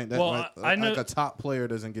WNBA. I think that I know, like a top player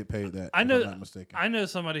doesn't get paid that. I know. If I'm not mistaken. I know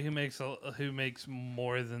somebody who makes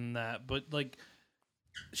more than that, but like,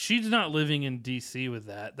 she's not living in D.C. with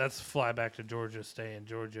that. That's fly back to Georgia, stay in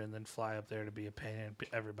Georgia, and then fly up there to be a pain in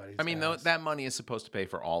everybody's. I mean, though, ass. that money is supposed to pay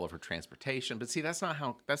for all of her transportation, but see, that's not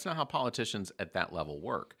how politicians at that level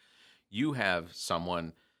work. You have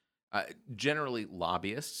someone. Generally,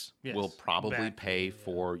 lobbyists will probably pay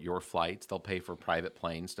for your flights. They'll pay for private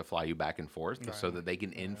planes to fly you back and forth so that they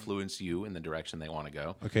can influence you in the direction they want to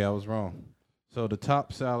go. Okay, I was wrong. So the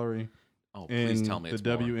top salary please tell me the it's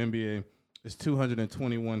more. WNBA is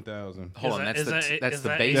 $221,000. Hold on, that's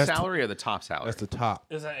the base salary or the top salary? That's the top.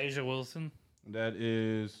 Is that Asia Wilson? That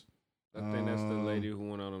is. I think that's the lady who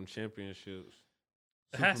won all them championships.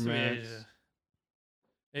 It has to be Supermax. Asia.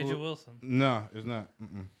 Asia Wilson. No, it's not.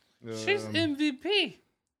 She's MVP.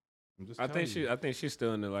 I think she's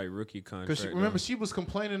still in the like rookie contract. Because remember, she was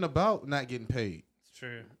complaining about not getting paid. It's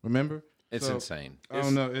true. Remember? It's insane. I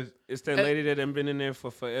don't know. It's that lady that have been in there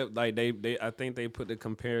for forever. Like they I think they put the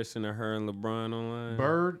comparison of her and LeBron online.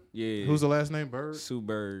 Bird. Yeah. Who's the last name? Bird. Sue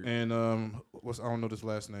Bird. And I don't know this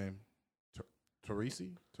last name.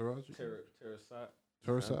 Taraji. Teresa.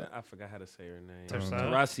 I forgot how to say her name.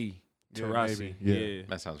 Tarasi. Tarasi. Yeah.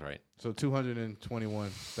 That sounds right. So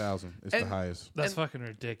 221,000 is the highest. That's fucking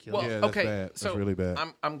ridiculous. Well, Yeah, that's okay, bad. That's so really bad.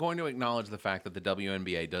 I'm going to acknowledge the fact that the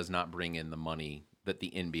WNBA does not bring in the money that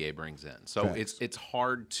the NBA brings in. So Facts. it's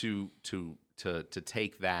hard to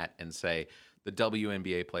take that and say the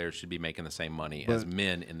WNBA players should be making the same money as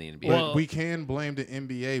men in the NBA. But we can blame the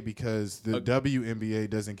NBA because the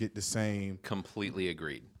WNBA doesn't get the same Completely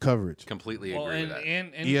agreed. coverage. Completely agree with that.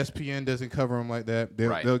 And ESPN doesn't cover them like that.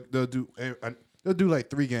 Right. They'll do like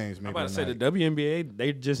 3 games maybe. I'm about to say a the night. WNBA,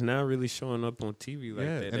 they just not really showing up on TV like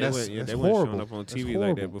Yeah, that. and that's They weren't showing horrible. up on That's TV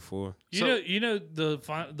like that horrible. before. You know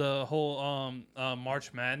the whole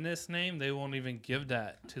March Madness name, they won't even give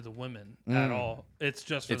that to the women at all. It's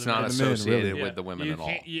just for It's the not men. associated Yeah. with the women You at all.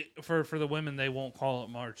 can't- for the women, they won't call it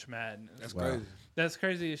March Madness. That's crazy. That's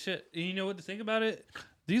crazy as shit. And you know what to think about it?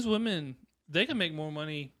 These women, they can make more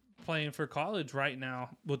money playing for college right now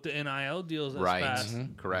with the NIL deals that's Right. passed.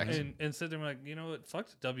 Correct. And sit there and be like, you know what? Fuck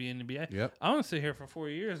the WNBA. Yep. I want to sit here for 4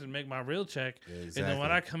 years and make my real check. And then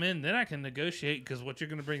when I come in, then I can negotiate because what you're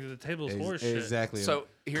going to bring to the table is horse shit. Exactly. So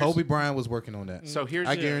here's- Kobe Bryant was working on that. So here's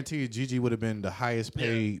I the- guarantee you, Gigi would have been the highest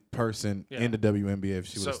paid person in the WNBA if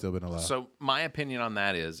she would have still been alive. So my opinion on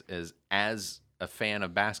that is as a fan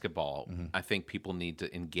of basketball, I think people need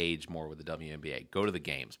to engage more with the WNBA. Go to the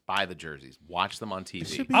games, buy the jerseys, watch them on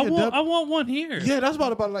TV. I want one here. Yeah, that's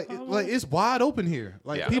about like it's wide open here.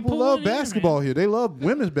 Like Yeah. people Put love one in, basketball here. They love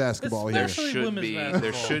women's basketball Especially here. women's There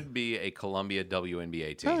basketball. should be a Columbia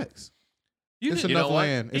WNBA team. Facts. You It's could- enough know what?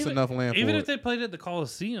 land. It's even, enough land even for if it. they played at the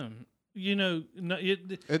Coliseum, you know,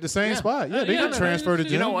 At the same spot. Yeah, they yeah, can transfer to you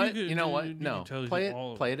You know gym. what? could- You know what? you could No, totally play do all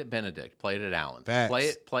it. of Play it at Benedict. Play it at Allen.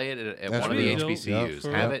 Facts. Play it at That's one of the real. HBCUs.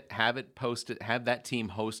 Yep. Have it posted. Have that team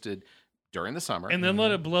hosted during the summer. and then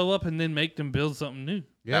let it blow up and then make them build something new.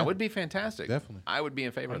 Yeah, That would be fantastic. Definitely. I would be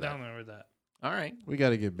in favor I'm of that. down there with that. All right. We got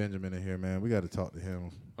to get Benjamin in here, man. We got to talk to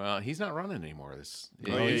him. Well, he's not running anymore. He's out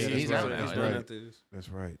right. now. He's Yeah. right after this. That's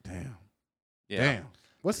right. Damn. Yeah. Damn.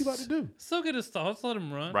 What's he about to do? Still get his thoughts. Let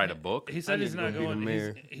him run. Write a book. He said he's not going.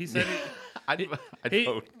 He said I'd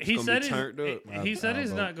vote. he gonna said be turned up. he said I'll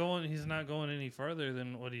he's vote. not going. He's not going any further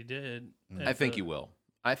than what he did. I think he will.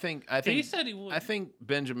 I think He said he would. I think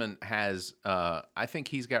Benjamin has. I think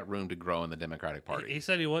he's got room to grow in the Democratic Party. He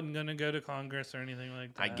said he wasn't going to go to Congress or anything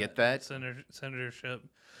like that. I get that. Senatorship.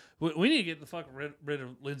 We need to get the fuck rid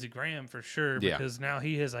of Lindsey Graham for sure Yeah. because now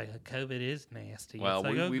he is like COVID is nasty. Well,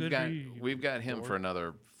 It's like, we've got him for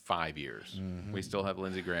another 5 years. We still have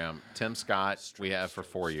Lindsey Graham, Tim Scott. We have for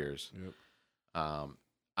 4 years. Yep.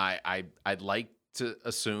 I'd like to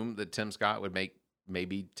assume that Tim Scott would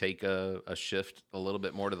maybe take a shift a little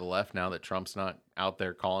bit more to the left now that Trump's not out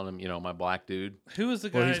there calling him, my black dude. Who was the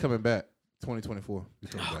guy? Well, he's coming back. 2024. He's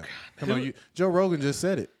coming back. Come on, Joe Rogan just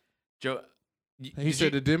said it. Joe, He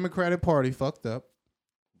said the Democratic Party fucked up,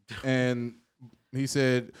 and he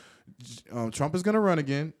said Trump is going to run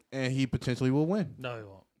again, and he potentially will win. No, he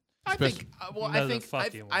won't. I think.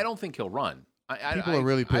 I don't think he'll run. People are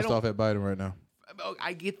really pissed off at Biden right now.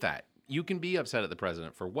 I get that. You can be upset at the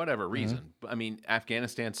president for whatever reason. I mean,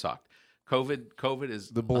 Afghanistan sucked. COVID is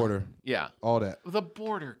The border, yeah, all that. the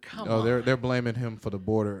border. Come Oh, on. they're blaming him for the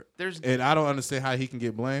border. And I don't understand how he can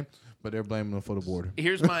get blamed, but they're blaming him for the border.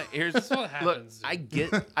 Here's That's what look. happens. I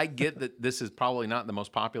get that this is probably not the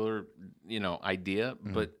most popular idea,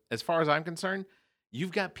 but as far as I'm concerned,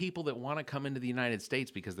 you've got people that want to come into the United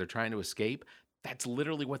States because they're trying to escape. That's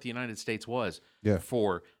literally what the United States was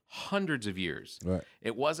for hundreds of years. Right.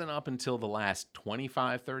 It wasn't up until the last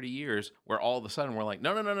 25, 30 years where all of a sudden we're like,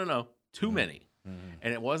 no, too many.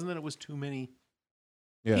 And it wasn't that it was too many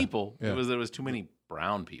people. Yeah. It was that it was too many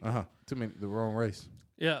brown people. Too many, the wrong race.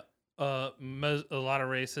 Yeah. A lot of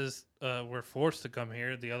races were forced to come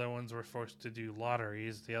here. The other ones were forced to do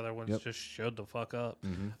lotteries. The other ones just showed the fuck up.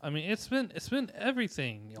 I mean, it's been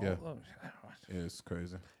everything. Yeah. Yeah, it's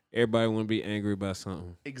crazy. Everybody want to be angry about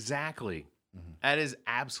something. Exactly. That is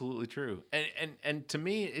absolutely true. And to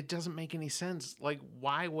me, it doesn't make any sense. Like,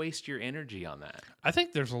 why waste your energy on that? I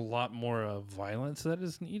think there's a lot more violence that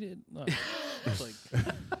is needed. Like,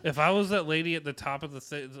 if I was that lady at the top of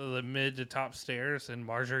the mid to top stairs and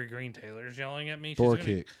Marjorie Greene Taylor's yelling at me, Door she's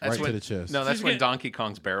kick That's right when- to the chest. No, that's She's when getting- Donkey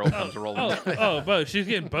Kong's barrel comes rolling down. both. She's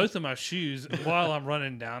getting both of my shoes while I'm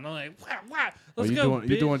running down. I'm like, wah. Let's go, bitch.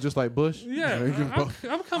 You doing just like Bush? Yeah,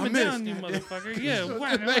 I'm coming I down, you missed. motherfucker. Yeah,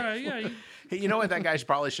 wah. Yeah. Hey, you know what? That guy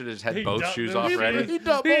probably should have just had both ducked shoes them. off ready. He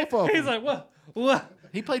ducked both of them. He's like, what?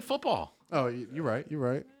 He played football. Oh, you're right. You're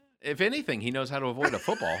right. If anything, he knows how to avoid a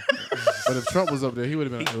football. But if Trump was up there, he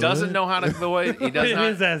would have been. He doesn't know how to avoid. He does not.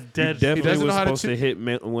 His ass dead. He definitely doesn't was know how to supposed to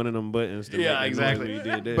hit one of them buttons. To Yeah, make exactly. He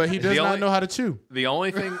did that. But he does The not only- know how to chew. The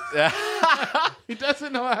only thing He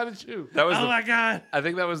doesn't know how to chew. that was. Oh my god. I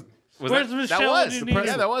think that was. Where's that Michelle was when the you need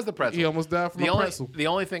pretzel. her? Yeah, that was the pretzel. He almost died from a pretzel. The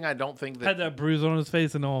only thing I don't think Had that bruise on his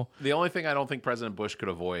face and all. the only thing I don't think President Bush could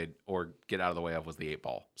avoid or get out of the way of was the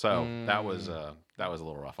 8-ball. So that was a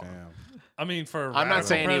little rough on him. Damn. I mean, for I'm not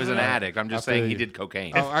saying he was an president, addict. I'm just I feel saying he you. did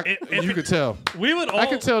cocaine. Oh, you could tell. We would all. I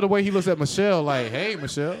could tell the way he looks at Michelle. Like, hey,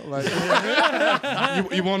 Michelle. Like,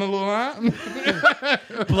 you want a little line?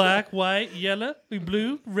 Black, white, yellow,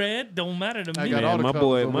 blue, red. Don't matter to I me. got all Man, the my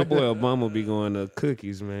colors over boy here. Obama be going to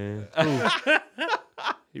cookies, man.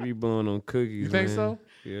 He be blowing on cookies. You think man. so?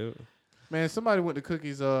 Yeah. Man, somebody went to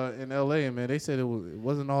cookies in L.A. and man, they said it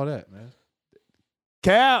wasn't all that, man.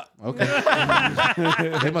 Cap Okay.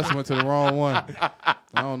 They must have went to the wrong one.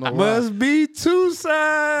 I don't know why. must be two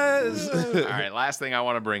sides. All right, last thing I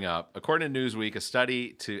want to bring up. According to Newsweek, a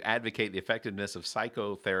study to advocate the effectiveness of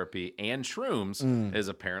psychotherapy and shrooms is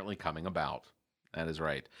apparently coming about. That is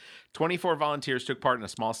right. 24 volunteers took part in a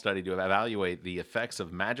small study to evaluate the effects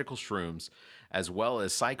of magical shrooms as well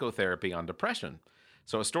as psychotherapy on depression.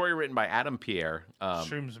 So a story written by Adam Pierre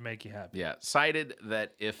Shrooms make you happy. cited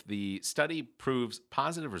that if the study proves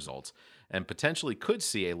positive results and potentially could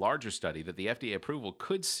see a larger study, that the FDA approval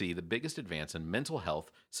could see the biggest advance in mental health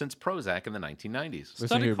since Prozac in the 1990s. Listen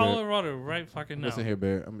Study here, Barrett. Colorado right fucking now. Listen here,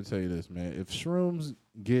 Barrett. I'm gonna tell you this, man. If shrooms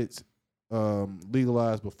gets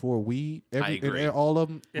legalized before weed, I agree. and all of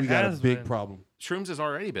them, It we got a has big been. problem. Shrooms has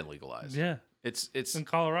already been legalized. Yeah. It's In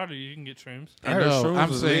Colorado, you can get shrooms. I heard No, shrooms I'm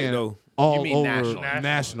was lit, saying though. all You mean over nationally?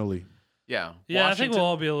 nationally. yeah. Yeah, I think Washington- we'll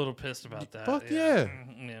all be a little pissed about that. Fuck yeah.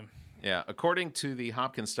 Yeah. Yeah, according to the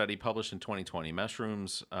Hopkins study published in 2020, mushroom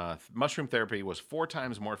therapy was 4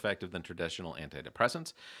 times more effective than traditional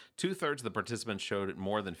antidepressants. 2/3 of the participants showed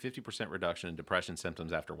more than 50% reduction in depression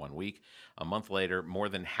symptoms after 1 week. A month later, more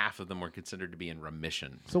than half of them were considered to be in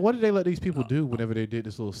remission. So what did they let these people do whenever they did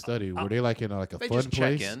this little study? Were they like in like a They fun just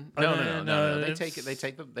check place? in. No. They it's- take it. They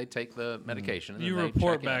take the medication. And You then they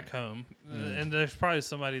report check back in. home, and there's probably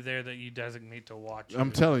somebody there that you designate to watch. I'm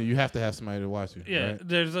you. telling you, you have to have somebody to watch you. Yeah, Right?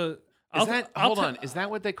 there's a. Hold on. Is that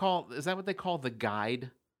what they call the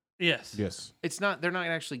guide? Yes. Yes. It's not. They're not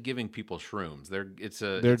actually giving people shrooms. It's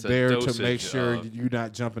a They're there to dosage make sure of- you're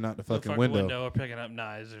not jumping out the The fucking window. or picking up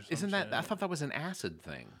knives or something. Isn't that? I thought that was an acid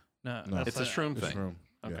thing. No, No. that's It's a shroom It's thing. Shroom.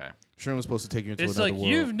 Okay. Yeah. Shroom's supposed to take you into It's another like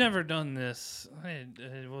world. you've never done this.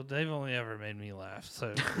 Well, they've only ever made me laugh,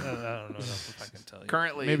 so I don't know if I can tell you.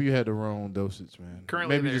 Currently, Maybe you had the wrong dosage, man.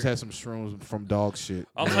 Currently Maybe you just they're- had some shrooms from dog shit.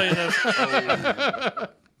 I'll tell you this.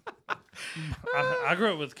 I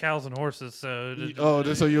grew up with cows and horses, so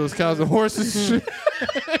So you was cows and horses and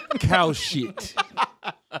shit? Cow shit.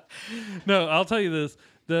 no. I'll tell you this.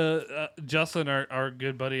 The Justin, our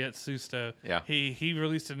good buddy at Susto, Yeah. he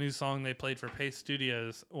released a new song they played for Pace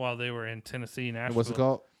Studios while they were in Tennessee, Nashville. What's it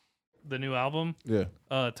called? The new album, Yeah.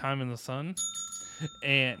 Time in the Sun,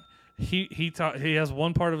 and he has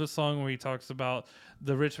one part of a song where he talks about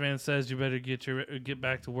the rich man says you better get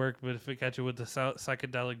back to work, but if we catch you with the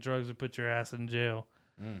psychedelic drugs, we put your ass in jail.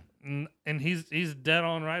 And he's dead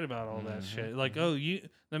on right about all that shit. Like,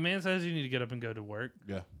 the man says you need to get up and go to work.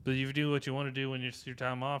 Yeah. But you do what you want to do when it's your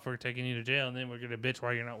time off, we're taking you to jail, and then we're gonna bitch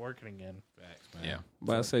while you're not working again. Facts, man. Yeah.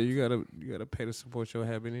 But I say you gotta pay to support your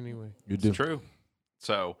habit anyway. You do. It's true.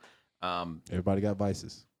 So, Everybody got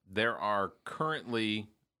vices. there are currently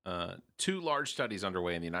 2 large studies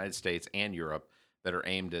underway in the United States and Europe that are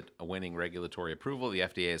aimed at winning regulatory approval. The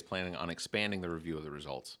FDA is planning on expanding the review of the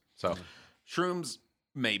results. So, shrooms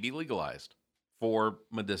may be legalized for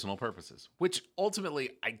medicinal purposes, which ultimately,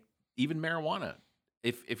 even marijuana,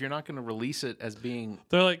 if you're not going to release it as being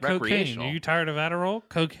They're like cocaine. recreational, Are you tired of Adderall?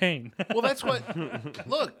 Cocaine. well, that's what.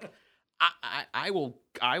 Look, I will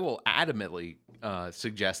adamantly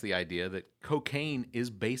suggest the idea that cocaine is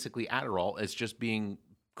basically Adderall. It's just being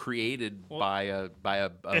created by a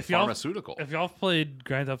pharmaceutical. If y'all played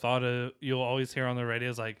Grand Theft Auto, you'll always hear on the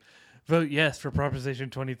radios like, vote yes for Proposition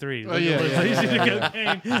 23. Oh, yeah. Legalization of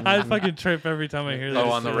cocaine. I fucking trip every time I hear that.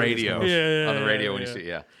 on the radio. Yeah, on the radio when yeah. you see,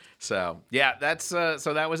 yeah. So yeah, that's so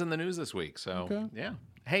that was in the news this week. So Okay. yeah.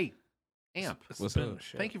 Hey, Amp, What's been- up?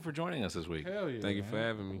 thank you for joining us this week. Hell yeah. Thank you for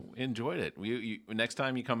having me. Enjoyed it. You next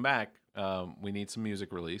time you come back, we need some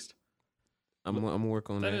music released. I'm gonna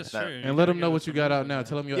work on That that. is true. And let them know what you got out now.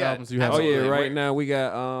 Tell them your Yeah, albums you have. Oh absolutely. yeah, right Wait. now we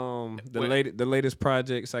got the latest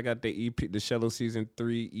projects. I got the EP, the Shello Season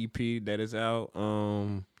 3 EP that is out.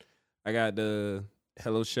 I got the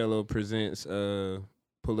Hello Shello presents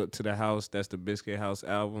Pull Up to the House. That's the Biscuit House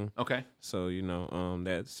album. Okay. So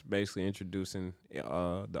that's basically introducing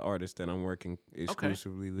the artist that I'm working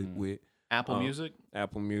exclusively with. Apple Music.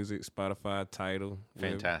 Apple Music, Spotify, Tidal,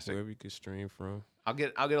 Fantastic. wherever you can stream from. I'll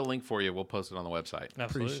get a link for you. We'll post it on the website.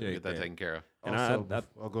 Absolutely. Appreciate Get that that. taken care of. And Also,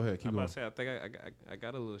 go ahead. Keep I'm going. about to say, I think I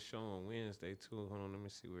got a little show on Wednesday too. Hold on, let me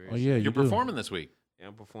see where it's. Oh yeah, you You're do. performing this week. Yeah,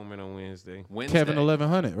 I'm performing on Wednesday. Wednesday. Kevin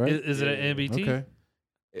 1100, right? Is it an NBT? Okay.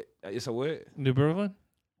 It's a what? New Brooklyn?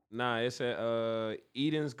 Nah, it's at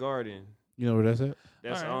Eden's Garden. You know where that's at?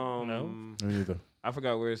 That's All right. No. Me neither. I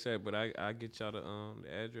forgot where it's at, but I get y'all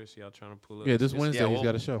the address. Y'all trying to pull up. Yeah, this It's- Wednesday he's we'll-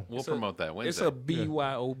 got a show. We'll It's a- promote that Wednesday. It's a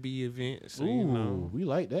BYOB event, so you Ooh, know, we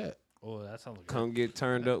like that. Oh, that sounds good. come get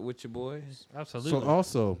turned up with your boys. Absolutely. So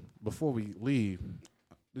also, before we leave,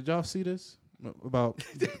 did y'all see this about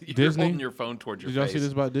You're Disney? holding your phone towards your Did y'all face. see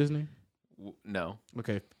this about Disney? No.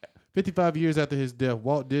 Okay. 55 years after his death,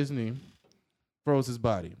 Walt Disney froze his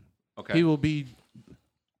body. Okay. He will be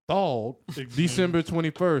thawed December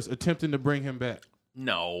 21st, attempting to bring him back.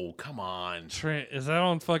 No, come on. Trent, is that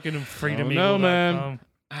on fucking freedom? No, man.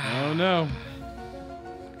 I don't know.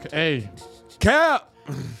 Hey, Cap.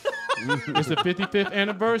 it's the 55th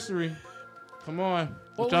anniversary. Come on.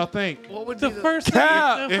 What y'all think? What would The be first thing,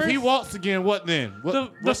 Cap! the If he first- walks again, what then? What,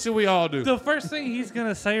 The- what should we all do? the first thing he's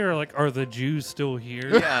gonna say are like, "Are the Jews still here?"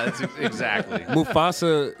 Yeah, that's exactly.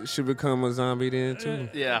 Mufasa should become a zombie then too.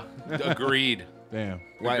 Yeah, agreed. Damn.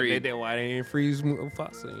 Why Agreed. why they ain't freeze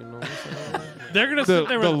Mufasa? You know what I'm saying? They're gonna sit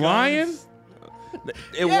there with The guns. lion? And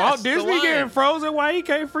Yes, Walt the Disney lion. getting frozen, why he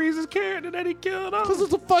can't freeze his character that he killed off? Because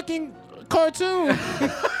it's a fucking cartoon.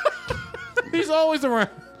 He's always around.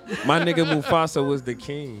 My nigga Mufasa was the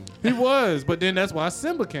king. He was, but then that's why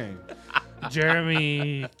Simba came.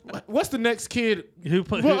 Jeremy. What's the next kid? What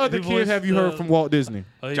What other kid have you heard from Walt Disney?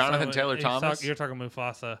 Jonathan Taylor Thomas? You're talking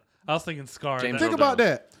Mufasa. I was thinking Scar. James Think about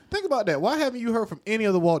that. Think about that. Why haven't you heard from any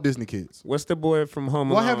of the Walt Disney kids? What's the boy from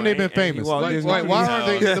Home Alone? Why haven't they been famous? Like, why aren't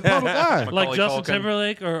they the public eye? Like Justin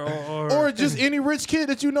Timberlake Or just any rich kid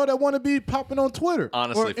that you know that want to be popping on Twitter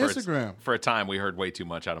Honestly, or Instagram. For a time, we heard way too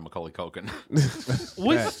much out of Macaulay Culkin.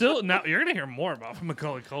 We still now you're gonna hear more about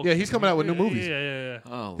Macaulay Culkin. Yeah, he's coming out with new movies. Yeah.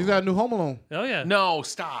 Oh, He's got a new Home Alone. Oh yeah. no,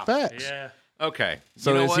 stop. Facts. Yeah. Okay.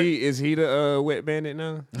 So You know what? is he the wet bandit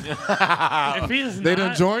now? If he's They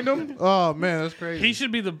not, done joined him? Oh, man, that's crazy. he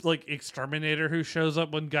should be the exterminator who shows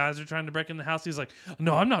up when guys are trying to break in the house. He's like,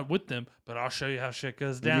 no, I'm not with them, but I'll show you how shit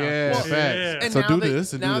goes down. Yeah, Well, facts. And So now do that,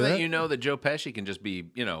 this and do now that. that you know that Joe Pesci can just be,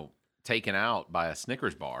 taken out by a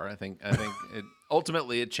Snickers bar, I think it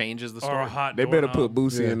ultimately it changes the Or a story. hot They better doorknob. put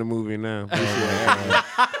Boosie in the movie now.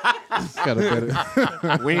 Got a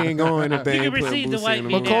better. We ain't going anything. You can put proceed to Boosie wipe in the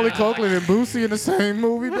me movie. Macaulay down. Culkin and Boosie in the same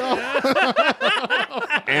movie, dog.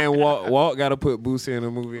 And Walt got to put Boosie in the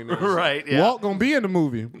movie. Right, yeah. Walt gonna be in the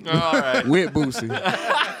movie. All right. With Boosie.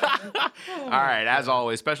 All right, as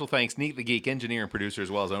always, special thanks, Neat the Geek, engineer and producer,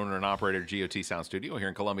 as well as owner and operator of GOT Sound Studio here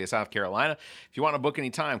in Columbia, South Carolina. If you want to book any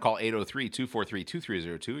time, call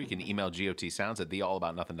 803-243-2302. You can email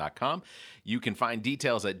gotsounds@theallaboutnothing.com. You can find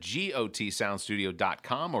details at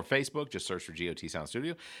gotsoundstudio.com or Facebook. Just search for GOT Sound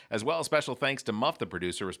Studio. As well, special thanks to Muff the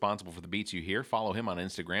producer, responsible for the beats you hear. Follow him on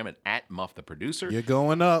Instagram at Muff the producer. You're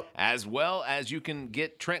going up. As well as you can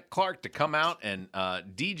get Trent Clark to come out and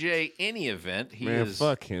DJ any event. He Man, is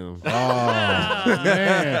fuck him. Oh,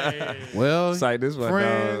 man. Well, It's like this one,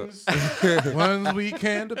 friends, ones we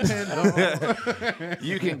can depend on.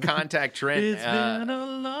 You can contact Trent. It's been a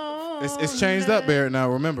long It's changed up, Barrett, now,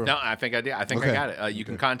 remember. No, I think I did. I think Okay. I got it. You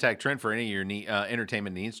can contact Trent for any of your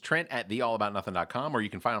entertainment needs. Trent at theallaboutnothing.com, or you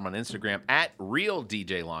can find him on Instagram at Real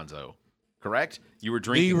DJ Lonzo. Correct? You were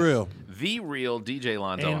drinking The Real DJ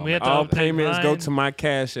Lonzo. And we have to All update payments go mine. to my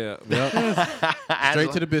cash app.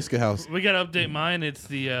 Straight to the biscuit house. We got to update mine. It's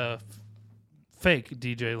the fake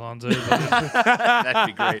DJ Lonzo. That'd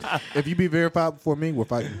be great. If you be verified before me, we're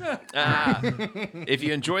fighting. If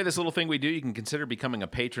you enjoy this little thing we do, you can consider becoming a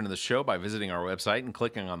patron of the show by visiting our website and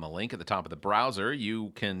clicking on the link at the top of the browser. You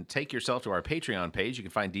can take yourself to our Patreon page. You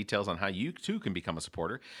can find details on how you, too, can become a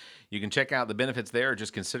supporter. You can check out the benefits there.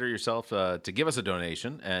 Just consider yourself to give us a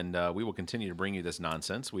donation, and we will continue to bring you this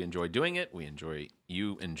nonsense. We enjoy doing it. We enjoy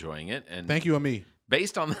you enjoying it. And Thank you and me.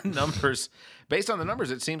 Based on the numbers,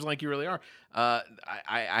 it seems like you really are. I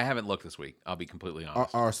haven't looked this week. I'll be completely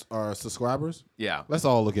honest. Our subscribers? Yeah. Let's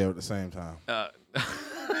all look at it at the same time.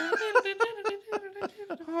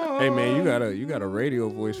 Hey man, you got a radio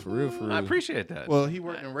voice for real, for real. I appreciate that. Well, he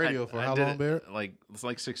worked in radio for how did long, it, Barrett? It's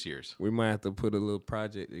like 6 years. We might have to put a little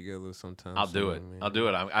project together sometime. I'll do it. soon, man. I'll do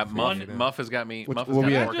it. Muff has got me. Muff has what got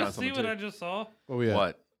we me at? working on Just something see what too. I just saw. Where we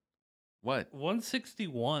at? What?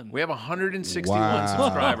 161. We have 161 Wow.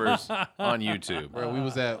 subscribers on YouTube. Bro, we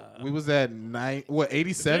was at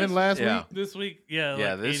 87 last Yeah. week? This week, yeah.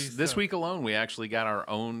 Yeah, like this 87. week alone, we actually got our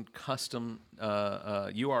own custom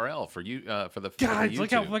URL for you for the Guys, YouTube.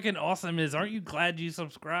 look how fucking awesome it is. Aren't you glad you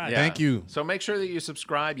subscribed? Yeah. Thank you. So make sure that you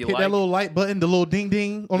subscribe. You Hit like that little like button, the little ding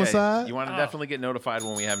ding on the side. You want to definitely get notified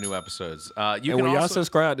when we have new episodes. You And can when y'all also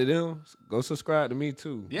subscribe to them, go subscribe to me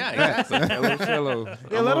too. Yeah, exactly. Hello, Shello.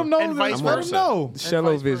 Yeah, let them know. and vice Let versa. them know.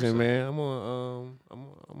 Shello vice Vision, versa. man. I'm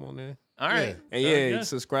on there. All right. And Very yeah, good.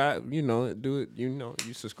 subscribe. You know, do it. You know,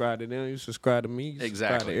 you subscribe to them. You subscribe to me. You subscribe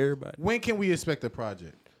Exactly. to everybody. When can we expect the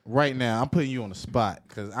project? Right now, I'm putting you on the spot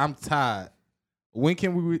because I'm tired. When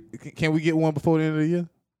can we get one before the end of the year?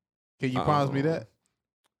 Can you promise me that?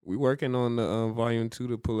 We working on the volume 2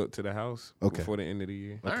 to pull up to the house Okay. before the end of the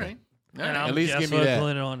year. All right. All And right. I'm At least guess give me that.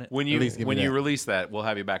 vocalling on it. When At least give me that. you release that, we'll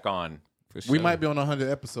have you back on. For We sure. might be on 100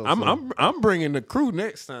 episodes. so- I'm bringing the crew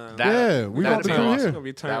next time. That- Yeah, we that'd want the be crew awesome. here. It's gonna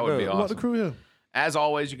be turned That would be up. We want the crew here. As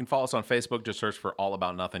always, you can follow us on Facebook. Just search for All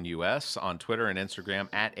About Nothing US, on Twitter and Instagram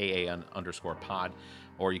at AA_pod.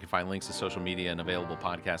 Or you can find links to social media and available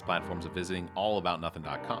podcast platforms at visiting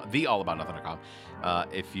allaboutnothing.com, theallaboutnothing.com.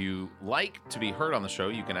 If you like to be heard on the show,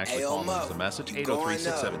 you can actually call us a message,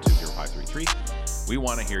 803-672-0533. We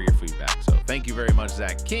want to hear your feedback. So thank you very much,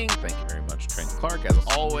 Zach King. Thank you very much, Trent Clark. As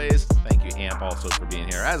always, thank you, Amp, also for being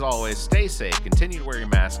here. As always, stay safe, continue to wear your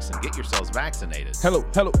masks, and get yourselves vaccinated. Hello.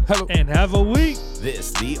 And have a week.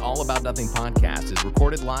 This, the All About Nothing podcast, is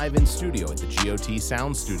recorded live in studio at the GOT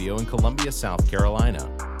Sound Studio in Columbia, South Carolina.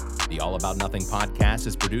 The All About Nothing podcast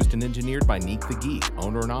is produced and engineered by Neek the Geek,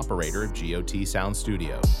 owner and operator of GOT Sound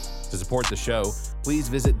Studio. To support the show, please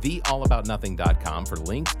visit theallaboutnothing.com for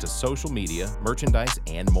links to social media, merchandise,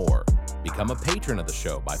 and more. Become a patron of the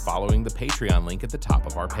show by following the Patreon link at the top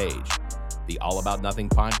of our page. The All About Nothing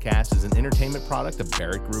podcast is an entertainment product of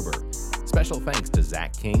Barrett Gruber. Special thanks to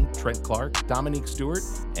Zach King, Trent Clark, Dominique Stewart,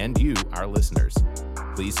 and you, our listeners.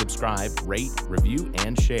 Please subscribe, rate, review,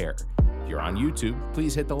 and share. If you're on YouTube,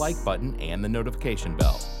 please hit the like button and the notification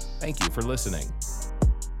bell. Thank you for listening.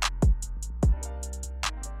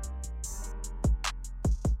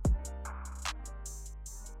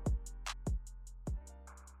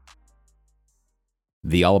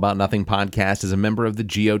 The All About Nothing podcast is a member of the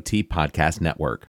GOT Podcast Network.